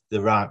need the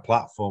right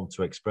platform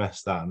to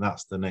express that, and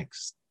that's the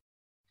next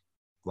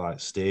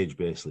stage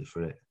basically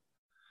for it.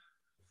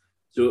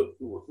 So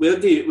where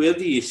do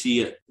you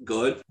see it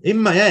going?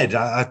 In my head,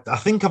 I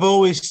think I've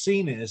always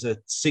seen it as a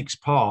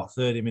 6-part,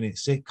 30-minute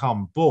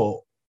sitcom,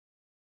 but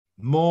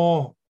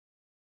more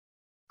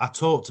I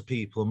talk to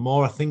people,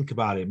 more I think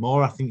about it,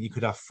 more I think you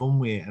could have fun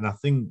with it. And I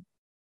think,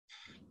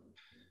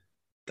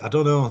 I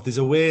don't know, there's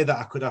a way that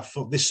I could have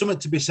fun. There's something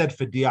to be said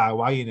for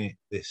DIY in it.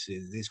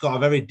 It's got a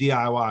very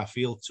DIY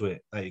feel to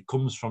it. It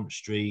comes from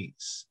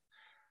streets.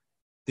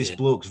 This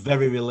bloke's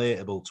very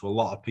relatable to a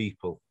lot of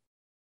people.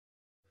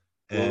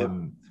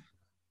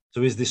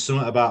 So is this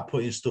something about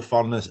putting stuff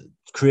on,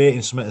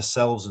 creating something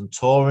ourselves and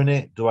touring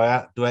it? Do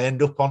I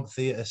end up on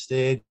theatre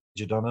stage?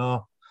 I don't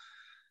know.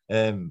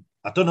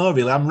 I don't know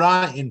really. I'm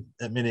writing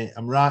at minute.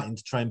 I'm writing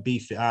to try and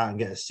beef it out and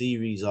get a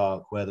series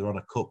arc where they're on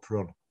a cup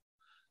run.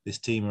 This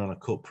team are on a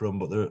cup run,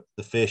 but they're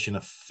facing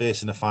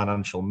a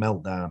financial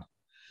meltdown.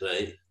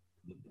 Right.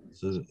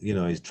 So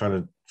he's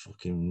trying to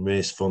fucking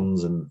raise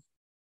funds and.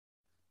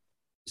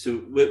 So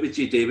what would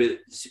you do with?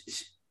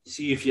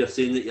 See, if you're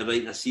saying that you're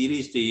writing a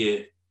series,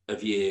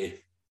 have you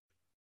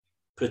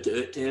put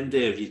it out to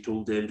MD? Have you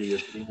told MD you're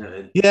doing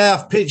it? Yeah,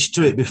 I've pitched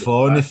to it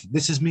before, and if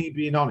this is me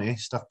being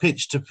honest, I've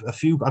pitched to a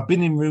few. I've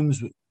been in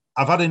rooms with.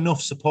 I've had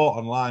enough support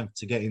online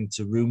to get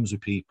into rooms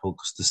with people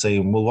because they're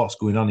saying, "Well, what's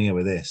going on here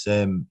with this?"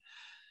 And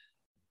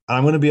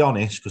I'm going to be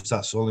honest because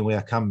that's the only way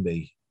I can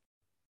be.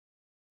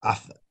 I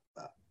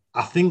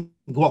think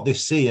what they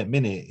see at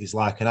minute is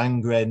like an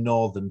angry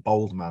northern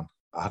bold man.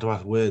 How do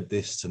I word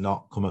this to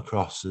not come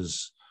across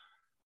as?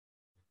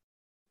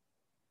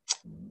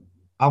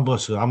 I'm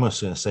just going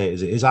to say it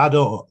as it is. I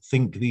don't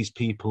think these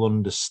people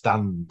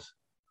understand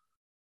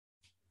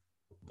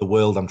the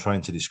world I'm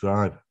trying to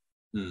describe.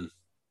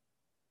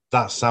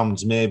 That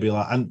sounds maybe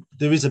like, and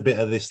there is a bit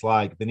of this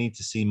they need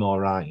to see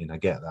more writing. I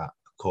get that.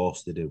 Of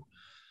course they do.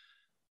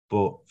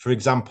 But for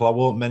example, I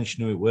won't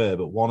mention who it were,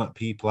 but one of the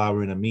people I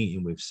were in a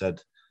meeting with said,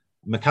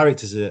 my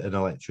character's an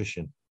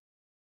electrician.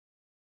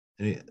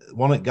 And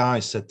one of the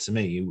guys said to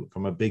me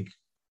from a big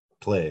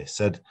place,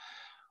 said,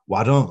 well,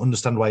 I don't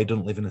understand why he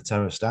doesn't live in a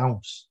terraced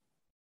house.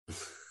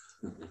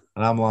 And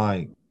I'm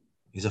like,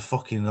 he's a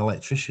fucking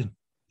electrician.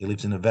 He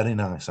lives in a very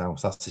nice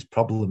house. That's his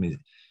problem.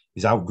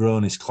 He's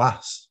outgrown his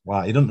class.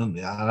 He doesn't.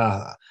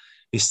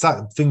 It's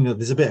that thing that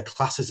there's a bit of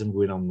classism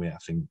going on with it, I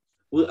think.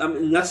 Well, I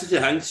mean, that's the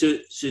thing.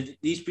 So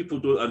these people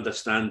don't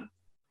understand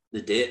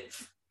the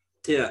depth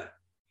to it,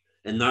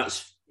 and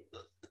that's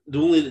the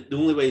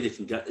only way they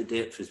can get the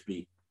depth is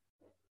by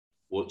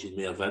watching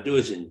their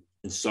videos and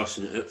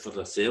sussing it out for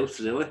themselves,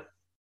 really.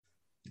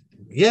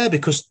 Yeah,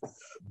 because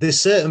there's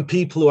certain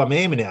people who I'm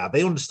aiming at,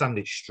 they understand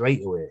it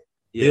straight away.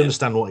 Yeah. They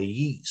understand what he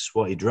eats,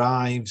 what he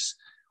drives,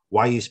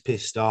 why he's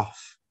pissed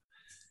off.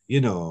 you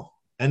know,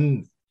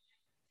 and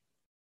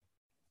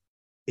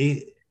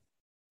he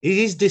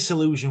is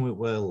disillusioned with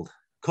world.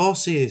 Of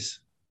course he is.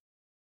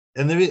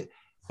 And there is,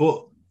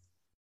 but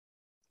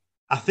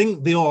I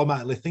think they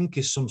automatically think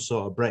he's some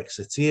sort of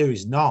Brexiteer.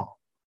 He's not.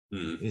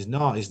 He's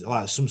not. He's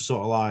like some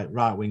sort of like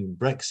right-wing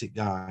Brexit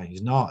guy.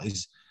 He's not.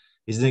 He's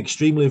an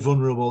extremely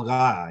vulnerable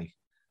guy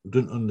who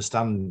doesn't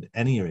understand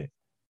any of it.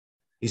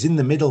 He's in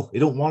the middle. He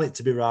don't want it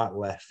to be right,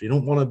 left. He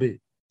don't want to be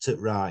to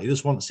right. He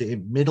just wants it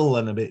in middle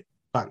and a bit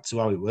back to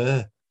how it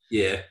were.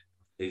 Yeah,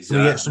 exactly. So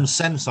we get some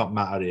sense on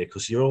matter here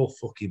because you're all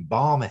fucking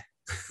balmy.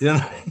 You know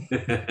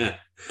what I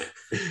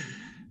mean?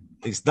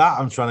 It's that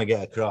I'm trying to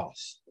get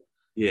across.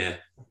 Yeah.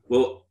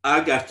 Well,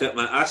 I got it,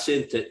 man. I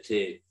sent it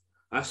to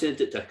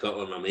a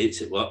couple of my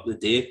mates at work the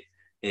day.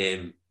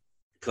 A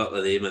couple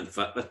of them in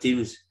fitness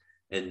teams,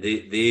 and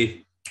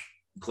they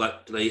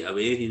clicked right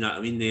away. You know what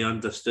I mean? They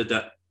understood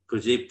it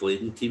because they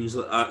played in teams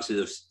like that,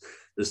 so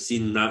they've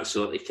seen that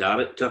sort of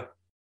character.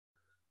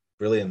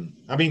 Brilliant.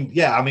 I mean,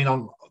 yeah. I mean,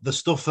 on the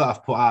stuff that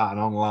I've put out and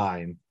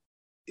online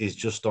is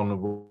just on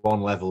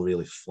one level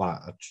really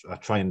flat. I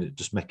try and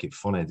just make it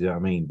funny. Do you know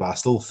what I mean? But I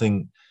still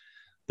think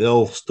the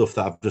whole stuff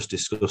that I've just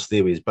discussed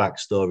there, his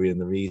backstory and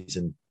the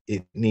reason,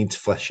 it needs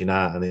fleshing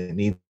out and it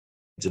needs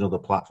another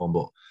platform.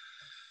 But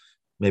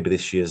maybe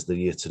this year's the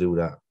year to do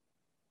that.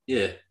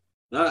 Yeah,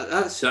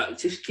 that's it.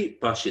 Just keep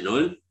pushing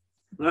on.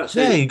 That's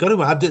yeah, it. you got to.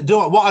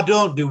 What I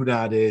don't do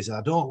nowadays,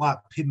 I don't like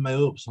pin my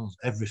hopes on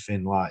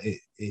everything. Like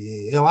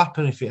it'll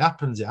happen. If it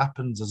happens, it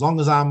happens. As long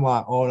as I'm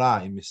like all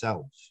right in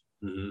myself.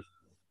 Mm-hmm.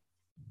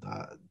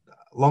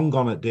 Long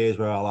gone at days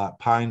where I like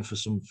pine for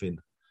something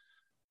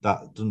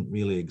that doesn't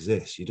really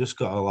exist. You just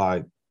got to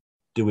like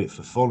do it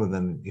for fun, and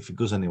then if it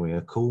goes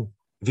anywhere, cool.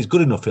 If it's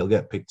good enough, it'll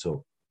get picked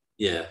up.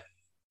 Yeah,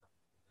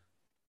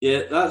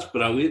 that's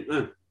brilliant,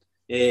 man.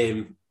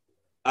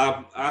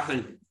 I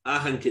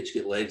think it's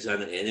got legs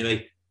in it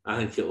anyway.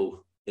 I think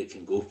it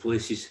can go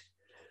places.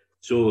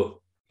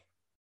 So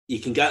you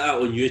can get that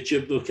on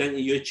YouTube though, can't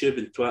you? YouTube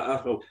and Twitter.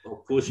 I'll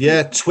post.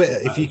 Yeah, Twitter.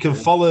 If you can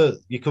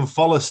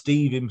follow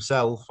Steve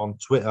himself on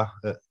Twitter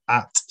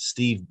at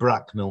Steve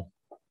Bracknell.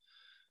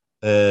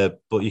 But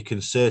you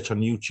can search on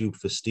YouTube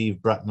for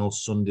Steve Bracknell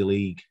Sunday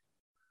League.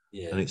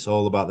 Yeah. And it's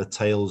all about the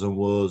tales and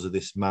woes of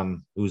this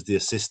man who's the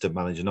assistant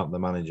manager, not the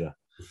manager,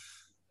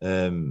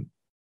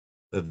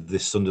 of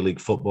this Sunday League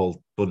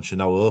football bunch of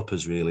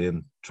no-hopers, really,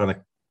 and trying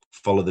to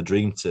follow the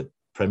dream to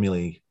Premier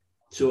League.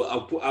 So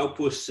I'll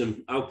post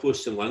some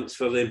links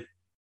for them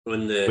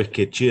on the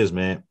wicked. Cheers,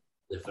 mate.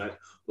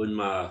 On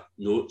my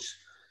notes.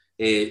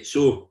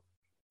 So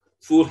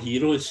 4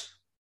 heroes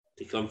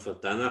to come for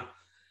dinner.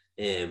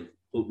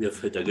 Hope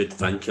you've had a good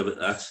think about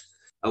this.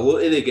 A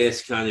lot of the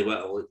guests can't what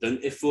I looked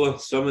into for.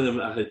 Some of them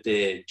I had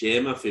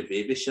Gemma for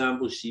Baby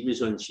Shambles. She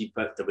was on. She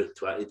picked about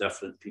 20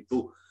 different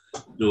people.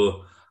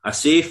 So I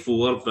say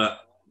 4, but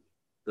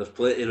there's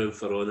plenty of room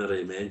for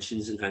honorary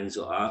mentions and things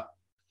like that.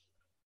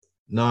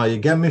 No, you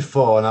get me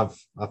 4, and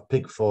I've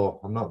picked 4.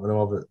 I'm not going to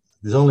have it.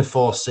 There's only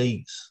 4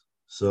 seats,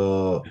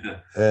 so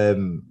I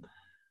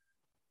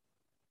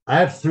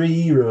had 3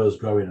 heroes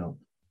growing up.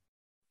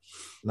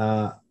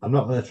 Now, I'm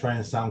not going to try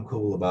and sound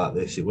cool about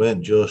this. It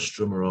weren't Joe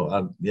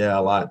Strummer. I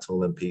liked all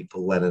them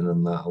people, Lennon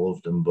and that. I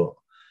loved them, but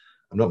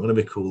I'm not going to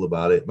be cool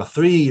about it. My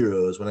 3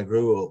 heroes when I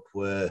grew up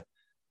were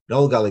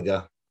Noel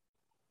Gallagher,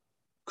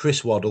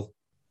 Chris Waddle,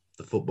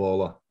 the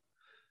footballer.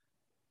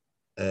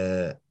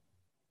 But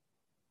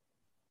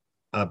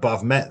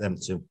I've met them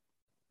too,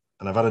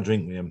 and I've had a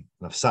drink with him,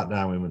 and I've sat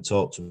down with him and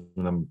talked to him,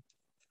 and I'm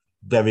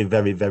very,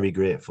 very, very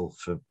grateful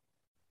for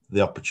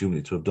the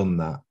opportunity to have done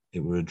that.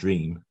 It was a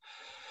dream.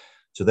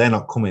 So they're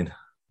not coming.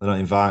 They're not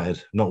invited.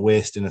 I'm not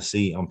wasting a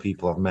seat on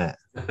people I've met.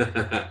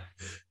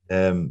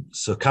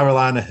 So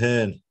Caroline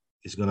Aherne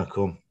is going to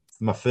come.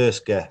 My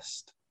first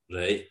guest.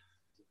 Right.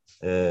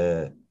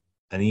 An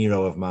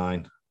hero of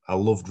mine. I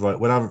loved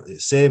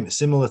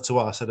similar to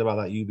what I said about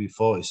that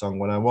UB40 song.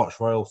 When I watched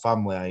Royal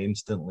Family, I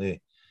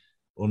instantly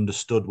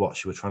understood what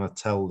she was trying to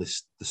tell. The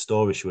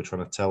story she was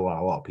trying to tell, like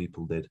a lot of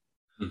people did.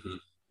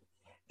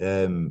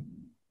 Mm-hmm.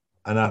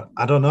 And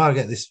I don't know. I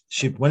get this.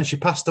 When she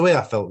passed away,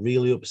 I felt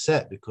really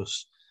upset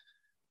because,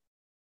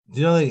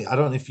 you know, I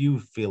don't know if you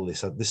feel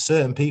this. There's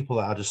certain people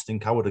that I just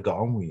think I would have got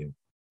on with you.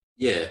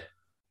 Yeah,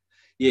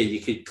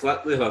 you could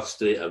click with her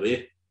straight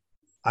away.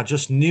 I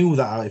just knew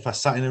that if I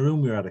sat in a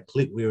room where I had a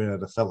click with her and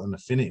I'd have felt an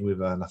affinity with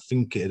her, and I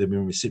think it'd have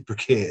been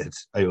reciprocated.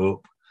 I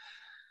hope.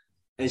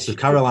 And so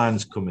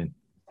Caroline's coming.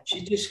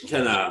 She just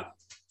kind of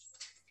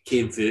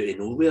came through to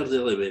nowhere,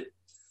 really, with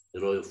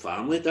the royal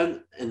family,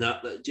 didn't? And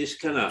that just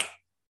kind of.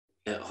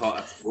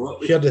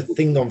 She had a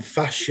thing on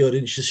fascia,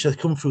 didn't she? She had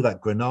come through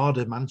that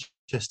Granada,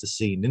 Manchester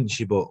scene, didn't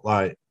she? But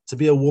like to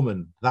be a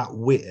woman that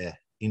witty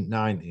in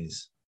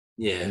 '90s,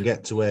 and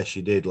get to where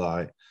she did,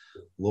 like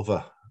love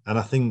her. And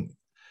I think,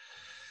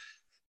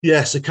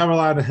 so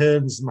Caroline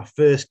Ahern's my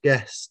first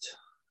guest.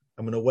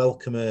 I'm going to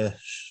welcome her.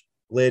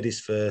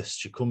 Ladies first.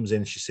 She comes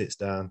in, she sits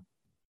down.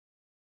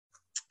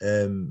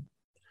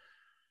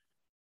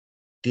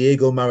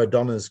 Diego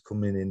Maradona's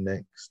coming in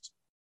next.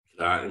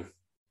 Right.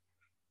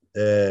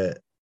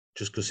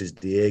 just because it's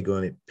Diego,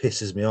 and it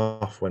pisses me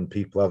off when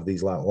people have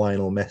these like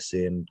Lionel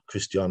Messi and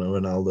Cristiano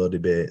Ronaldo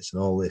debates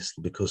and all this,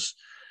 because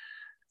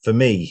for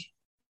me,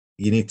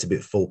 you need to be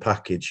full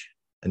package.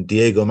 And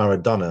Diego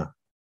Maradona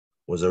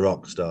was a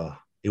rock star.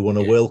 He won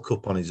a World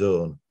Cup on his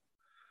own.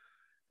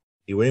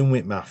 He were in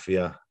with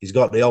Mafia. He's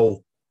got the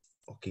old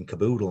fucking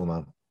caboodle,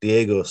 man.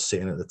 Diego's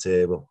sitting at the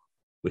table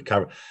with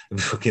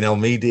fucking hell,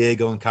 me,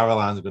 Diego, and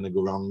Caroline's going to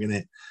go wrong,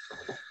 innit?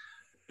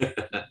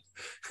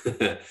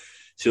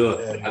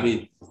 So, I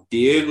mean,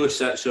 Diego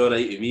sits all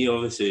right to me,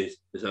 obviously,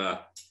 as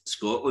a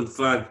Scotland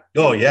fan.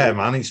 Oh, yeah,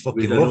 man, he's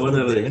fucking lovely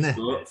there, isn't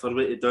he? For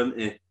what he done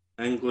to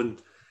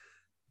England.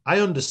 I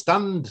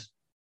understand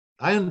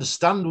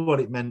what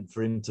it meant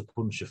for him to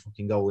punch a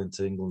fucking goal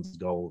into England's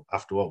goal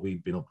after what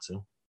we've been up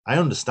to. I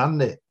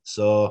understand it.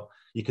 So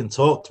you can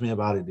talk to me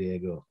about it,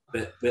 Diego.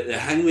 But the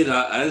thing with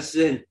that is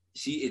then,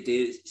 see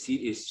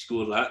to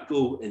score that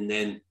goal and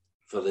then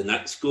for the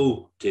next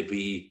goal to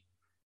be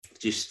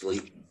just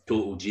like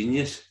total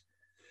genius.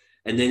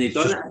 And then he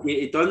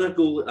done a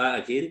goal like that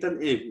again,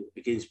 didn't he,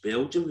 against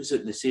Belgium? Was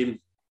it in the same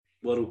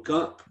World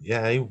Cup?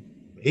 Yeah, he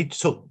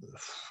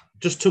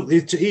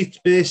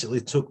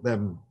basically took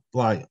them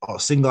like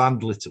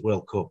single-handedly to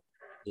World Cup,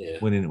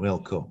 winning the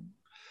World Cup.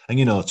 And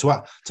you know,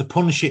 to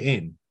punch it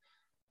in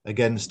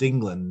against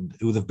England,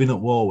 who they've been at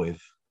war with,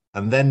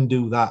 and then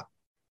do that,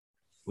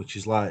 which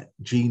is like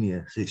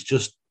genius.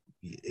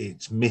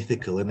 It's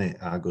mythical, isn't it?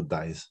 How good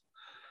that is.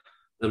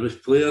 There was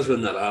players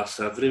on their arse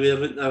everywhere,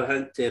 weren't there? I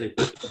think Terry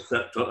picked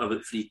up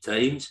about 3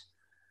 times.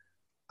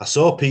 I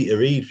saw Peter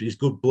Reid. He's a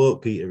good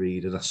bloke, Peter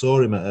Reid, and I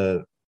saw him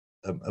at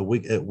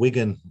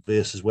Wigan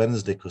versus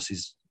Wednesday because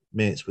he's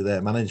mates with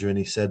their manager, and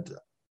he said,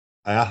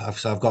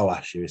 "I've got to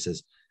ask you."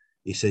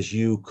 He says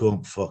you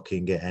couldn't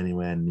fucking get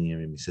anywhere near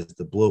him. He says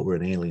the bloke were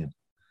an alien,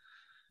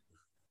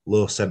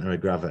 low centre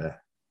of gravity,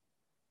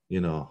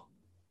 you know.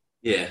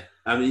 Yeah,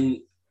 I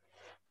mean,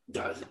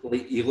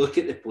 like you look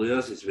at the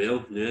players as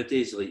well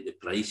nowadays, like the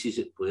prices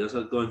that players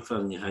are going for,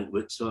 and you think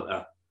what sort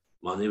of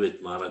money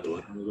would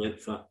Maradona went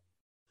for?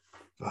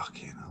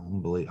 Fucking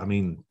unbelievable. I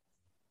mean,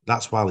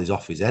 that's while he's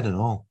off his head and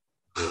all.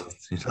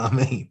 You know what I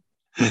mean?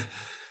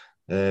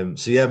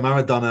 So yeah,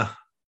 Maradona,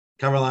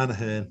 Caroline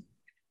Aherne.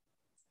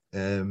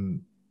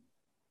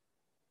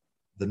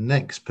 The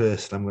next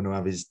person I'm going to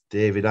have is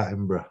David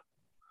Attenborough.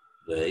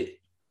 Right.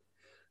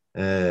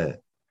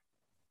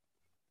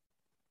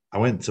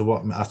 I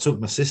took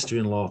my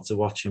sister-in-law to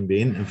watch him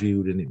be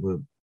interviewed, and it was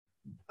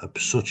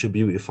such a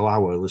beautiful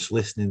hour just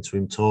listening to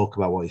him talk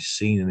about what he's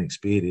seen and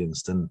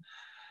experienced. And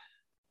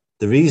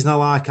the reason I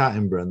like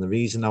Attenborough, and the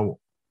reason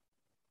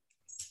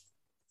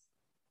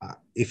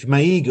if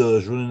my ego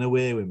is running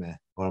away with me,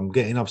 or I'm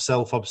getting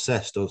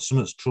self-obsessed, or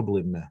something's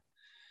troubling me,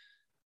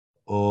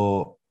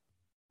 or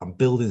I'm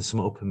building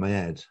something up in my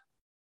head,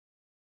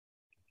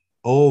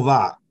 all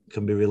that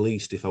can be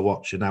released if I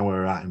watch an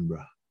hour of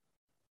Attenborough.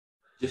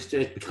 Just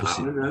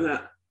calming, isn't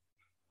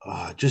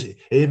it?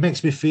 It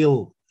makes me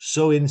feel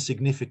so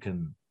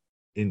insignificant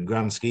in the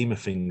grand scheme of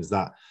things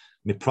that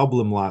my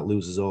problem like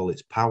loses all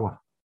its power.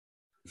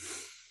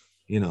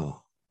 You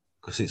know,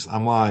 because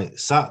I'm like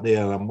sat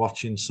there and I'm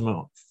watching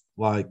some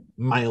like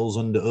miles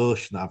under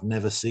ocean that I've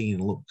never seen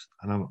and looked,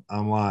 and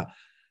I'm like,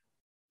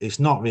 it's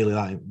not really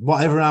that.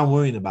 Whatever I'm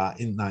worrying about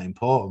isn't that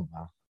important,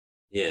 man.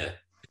 Yeah,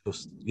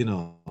 because you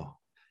know,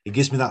 it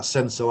gives me that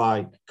sense of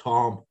like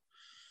calm.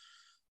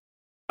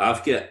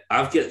 I've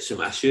got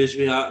some issues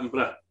with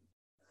Attenborough.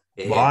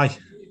 Why?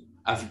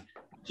 Do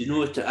you know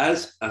what it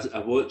is? I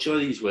watch all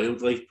these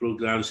wildlife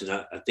programmes, and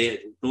I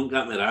don't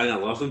get me wrong, I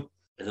love them.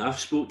 And I've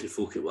spoke to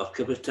folk at work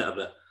about it,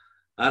 but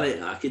I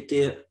reckon I could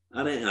do it.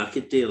 I reckon I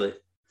could do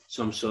like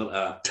some sort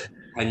of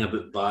thing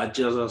about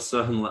badgers or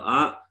something like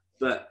that.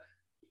 But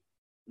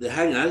the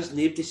thing is,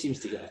 nobody seems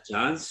to get a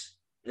chance.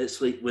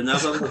 It's like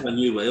whenever there's a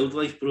new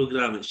wildlife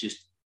programme, it's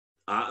just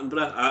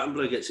Attenborough.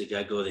 Attenborough gets a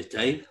gig all the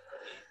time.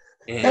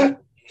 And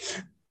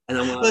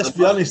I'm like, let's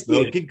be honest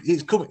though,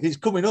 it's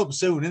coming up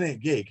soon, isn't it,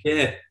 gig?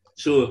 Yeah.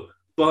 So,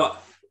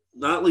 but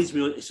that leads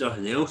me on to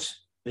something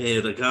else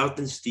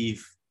regarding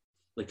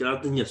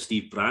your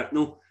Steve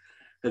Bracknell.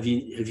 Have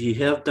you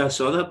heard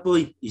this other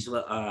boy? He's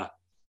like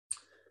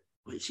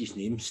what's his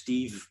name?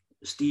 Steve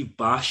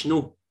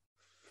Bashnell,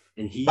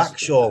 and he's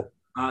Backshall.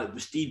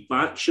 Steve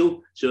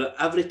Backshall. So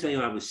every time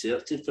I was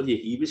searching for you,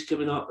 he was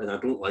coming up, and I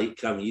don't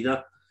like him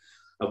either.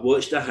 I've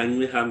watched a thing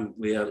with him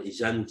where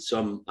he's in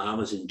some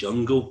Amazon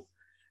jungle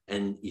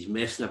and he's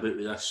messing about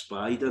with this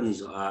spider, and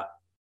he's like,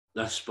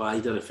 this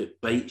spider, if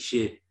it bites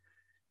you,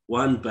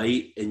 one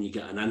bite and you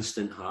get an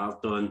instant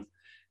hard on,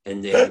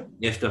 and then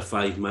after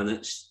 5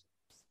 minutes,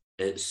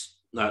 that's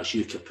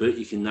you kaput,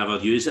 you can never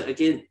use it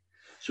again.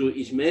 So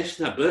he's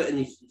messing about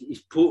and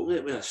he's poking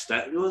it with a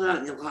stick and all that,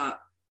 and you're like,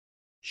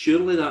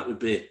 surely that would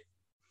be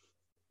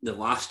the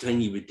last thing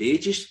you would do,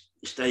 just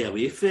stay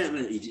away from it. I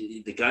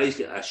mean, the guy's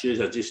got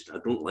issues. I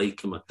don't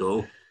like him at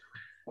all.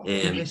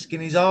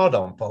 Risking his hard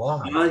on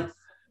for that.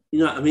 You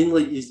know what I mean?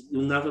 Like,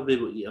 you'll never be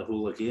able to eat a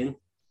hole again.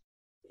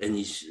 and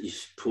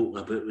he's poking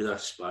about with a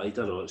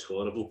spider. Oh, it's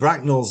horrible.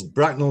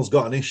 Bracknell's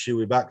got an issue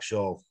with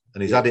Backshall,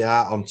 and he's had it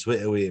out on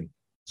Twitter with him.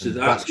 So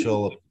that's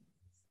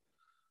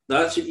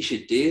what you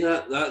should do.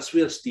 That's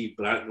where Steve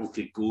Bracknell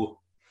could go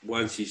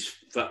once his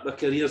football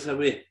career's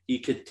away. He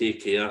could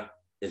take care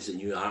as a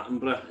new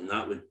Attenborough, and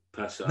that would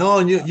pass. No,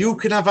 and you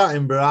can have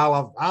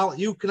Attenborough.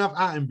 You can have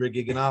Attenborough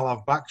gig, and I'll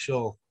have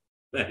Backshall.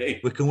 Right.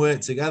 We can work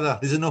together.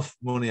 There's enough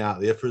money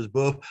out there for us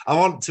both. I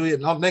want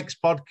to, on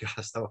next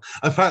podcast,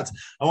 in fact,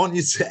 I want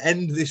you to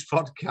end this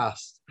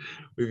podcast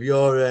with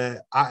your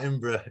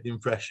Attenborough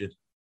impression,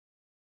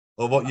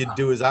 or what you'd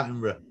do as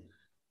Attenborough.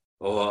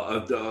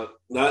 Oh,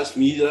 that's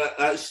me.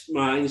 That's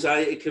my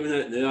anxiety coming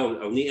out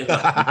now. I'll need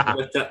to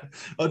with it.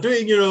 I'll do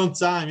it in your own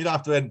time. You don't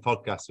have to end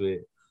podcast with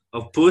it.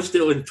 I'll post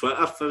it on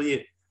Twitter for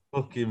you.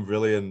 Fucking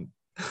brilliant.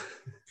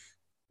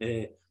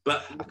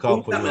 But I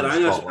can't put you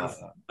on the spot like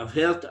that. I've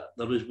heard that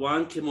there was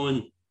one came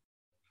on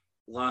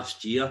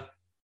last year,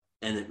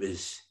 and it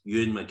was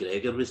Ewan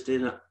McGregor was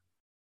doing it.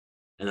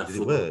 And I Did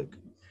thought, it work?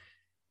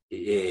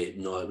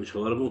 No, it was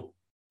horrible.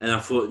 And I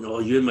thought, no,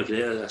 Ewan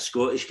McGregor, a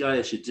Scottish guy,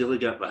 I should really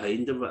get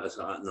behind him. But I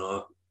thought,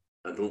 no,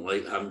 I don't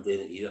like him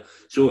doing it either.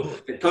 So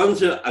it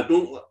turns out I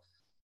don't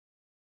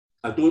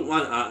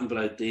want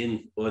Attenborough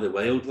doing all the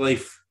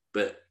wildlife,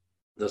 but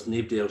there's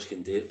nobody else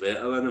can do it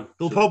better than him.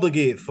 They'll probably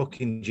get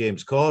fucking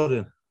James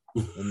Corden.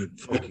 And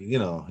fucking,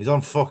 he's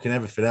on fucking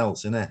everything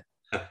else, isn't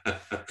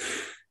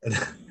he?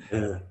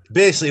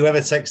 Basically, whoever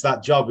takes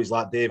that job is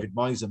like David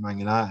Moyes at Man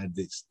United.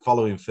 It's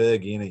following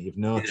Fergie, innit? You've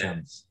no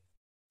chance.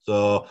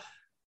 So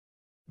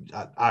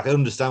I can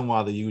understand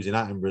why they're using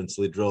Attenborough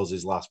until he draws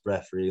his last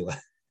breath, really.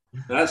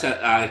 That's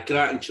a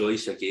cracking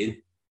choice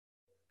again.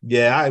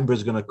 Yeah,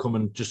 Attenborough's going to come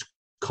and just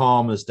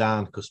calm us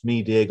down because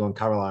me, Diego, and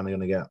Caroline are going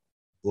to get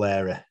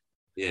Larry.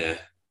 Yeah.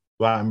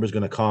 Attenborough's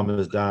going to calm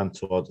us down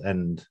towards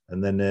end.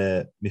 And then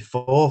my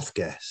fourth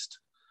guest,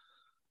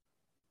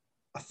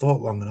 I thought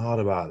long and hard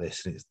about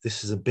this, and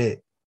this is a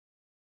bit...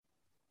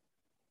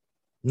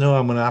 No,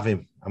 I'm going to have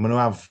him. I'm going to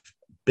have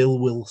Bill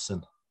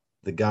Wilson,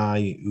 the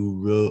guy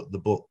who wrote the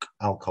book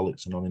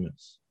Alcoholics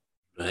Anonymous.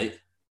 Right.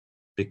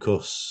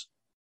 Because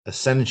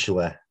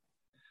essentially,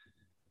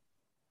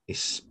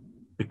 it's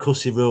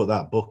because he wrote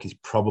that book, he's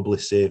probably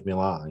saved my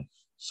life.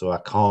 So I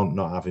can't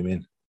not have him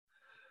in.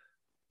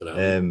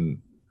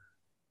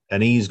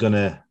 And he's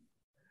gonna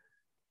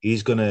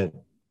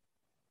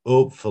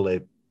hopefully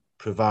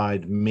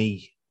provide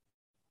me,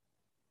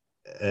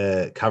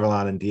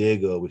 Caroline and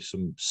Diego with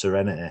some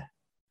serenity.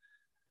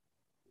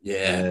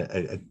 Yeah,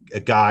 a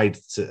guide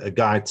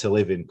to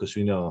live in, because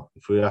we know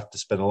if we have to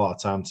spend a lot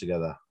of time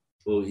together.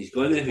 Well, he's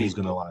going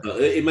to like.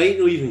 He might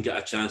not even get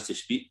a chance to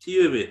speak to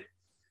you. But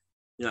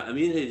you know what I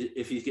mean?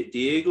 If he's got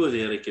Diego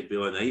there, it could be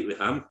all night with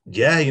him.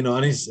 Yeah,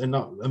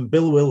 and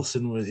Bill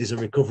Wilson is a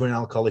recovering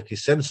alcoholic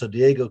himself, so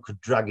Diego could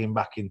drag him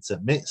back into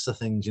midst of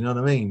things. You know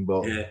what I mean?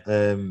 But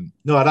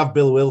no, I'd have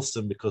Bill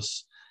Wilson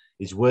because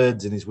his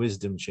words and his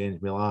wisdom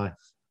changed my life,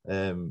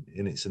 and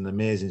it's an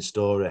amazing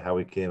story how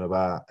he came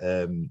about.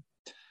 And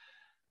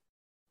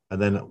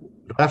then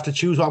do I have to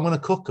choose what I'm going to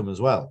cook them as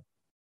well?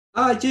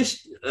 I'll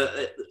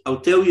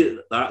tell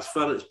you that's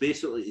for it's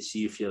basically to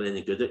see if you're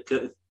any good at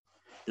cooking.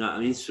 You know what I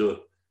mean?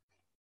 So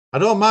I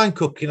don't mind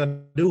cooking. I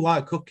do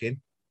like cooking.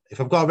 If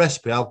I've got a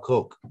recipe, I'll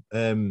cook.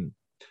 In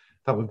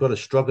fact, we've got a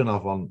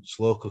stroganoff on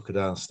slow cooker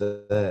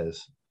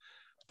downstairs.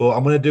 But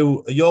I'm going to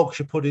do a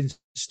Yorkshire pudding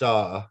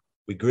starter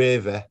with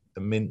gravy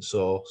and mint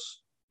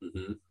sauce.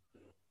 Mm-hmm.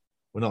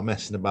 We're not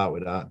messing about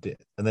with that.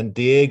 And then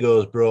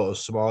Diego's brought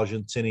us some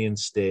Argentinian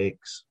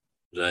steaks.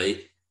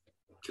 Right.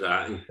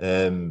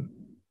 Cracking.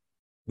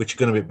 Which are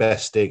going to be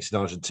best steaks in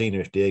Argentina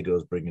if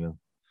Diego's bringing them.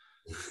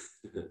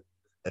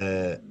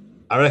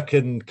 I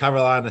reckon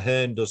Carolina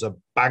Hearn does a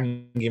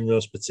banging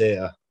roast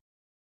potato.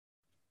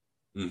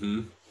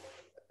 Mm-hmm.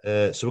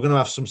 So we're going to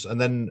have some,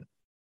 and then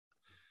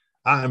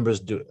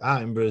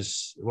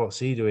Attenborough's what's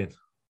he doing?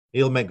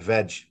 He'll make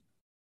veg.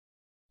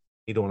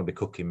 He don't want to be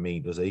cooking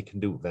meat, does he? He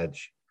can do veg.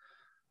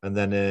 And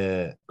then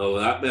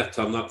that'd be a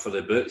turn up for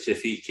the books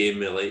if he came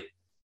with like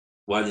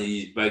one of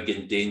these big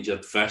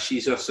endangered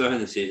fishes or something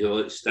and says, "Oh,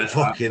 let's stick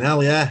fucking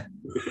hell, yeah."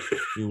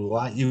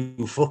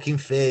 you fucking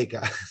fake.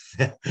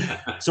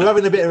 So we're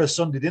having a bit of a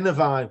Sunday dinner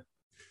vibe,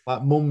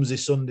 like mumsy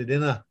Sunday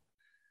dinner.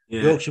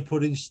 Yeah. Yorkshire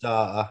pudding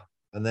starter,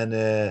 and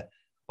then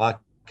like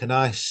a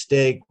nice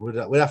steak. We'd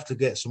have to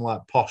get some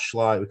like posh,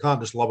 like we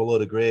can't just lob a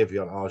load of gravy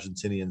on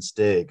Argentinian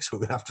steak. So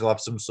we'd have to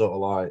have some sort of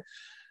like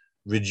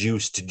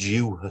reduced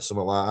Jew or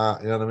something like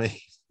that. You know what I mean?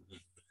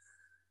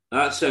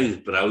 That sounds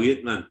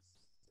brilliant, man.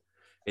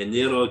 And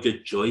they're all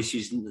good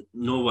choices.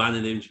 No one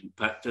of them's been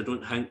picked, I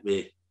don't think,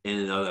 with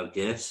any other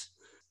guests.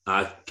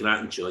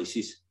 Cracking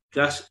choices.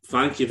 Chris,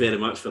 thank you very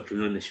much for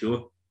coming on the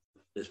show.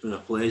 It's been a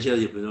pleasure.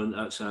 You've been on,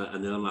 that's an hour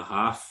and a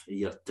half of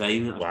your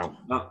time.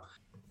 Wow.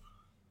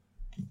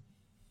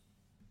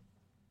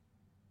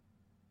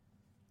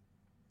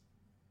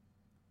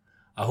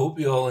 I hope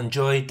you all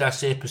enjoyed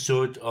this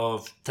episode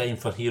of Time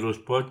for Heroes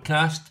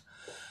podcast.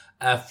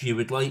 If you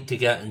would like to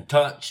get in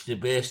touch, the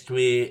best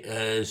way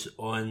is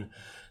on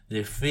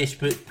the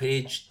Facebook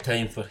page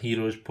Time for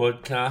Heroes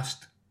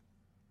Podcast,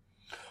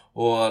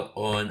 or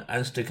on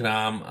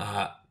Instagram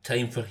at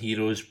Time for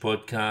Heroes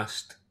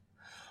Podcast,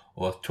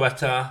 or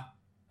Twitter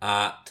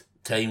at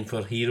Time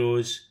for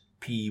Heroes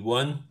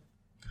P1,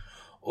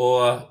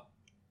 or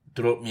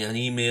drop me an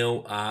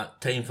email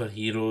at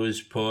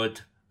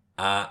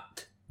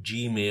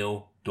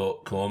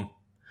timeforheroespod@gmail.com.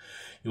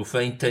 You'll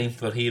find Time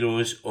for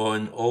Heroes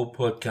on all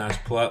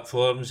podcast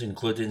platforms,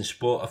 including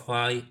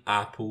Spotify,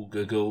 Apple,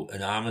 Google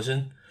and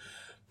Amazon.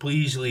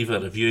 Please leave a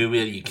review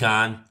where you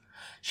can,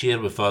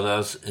 share with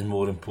others, and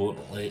more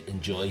importantly,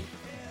 enjoy.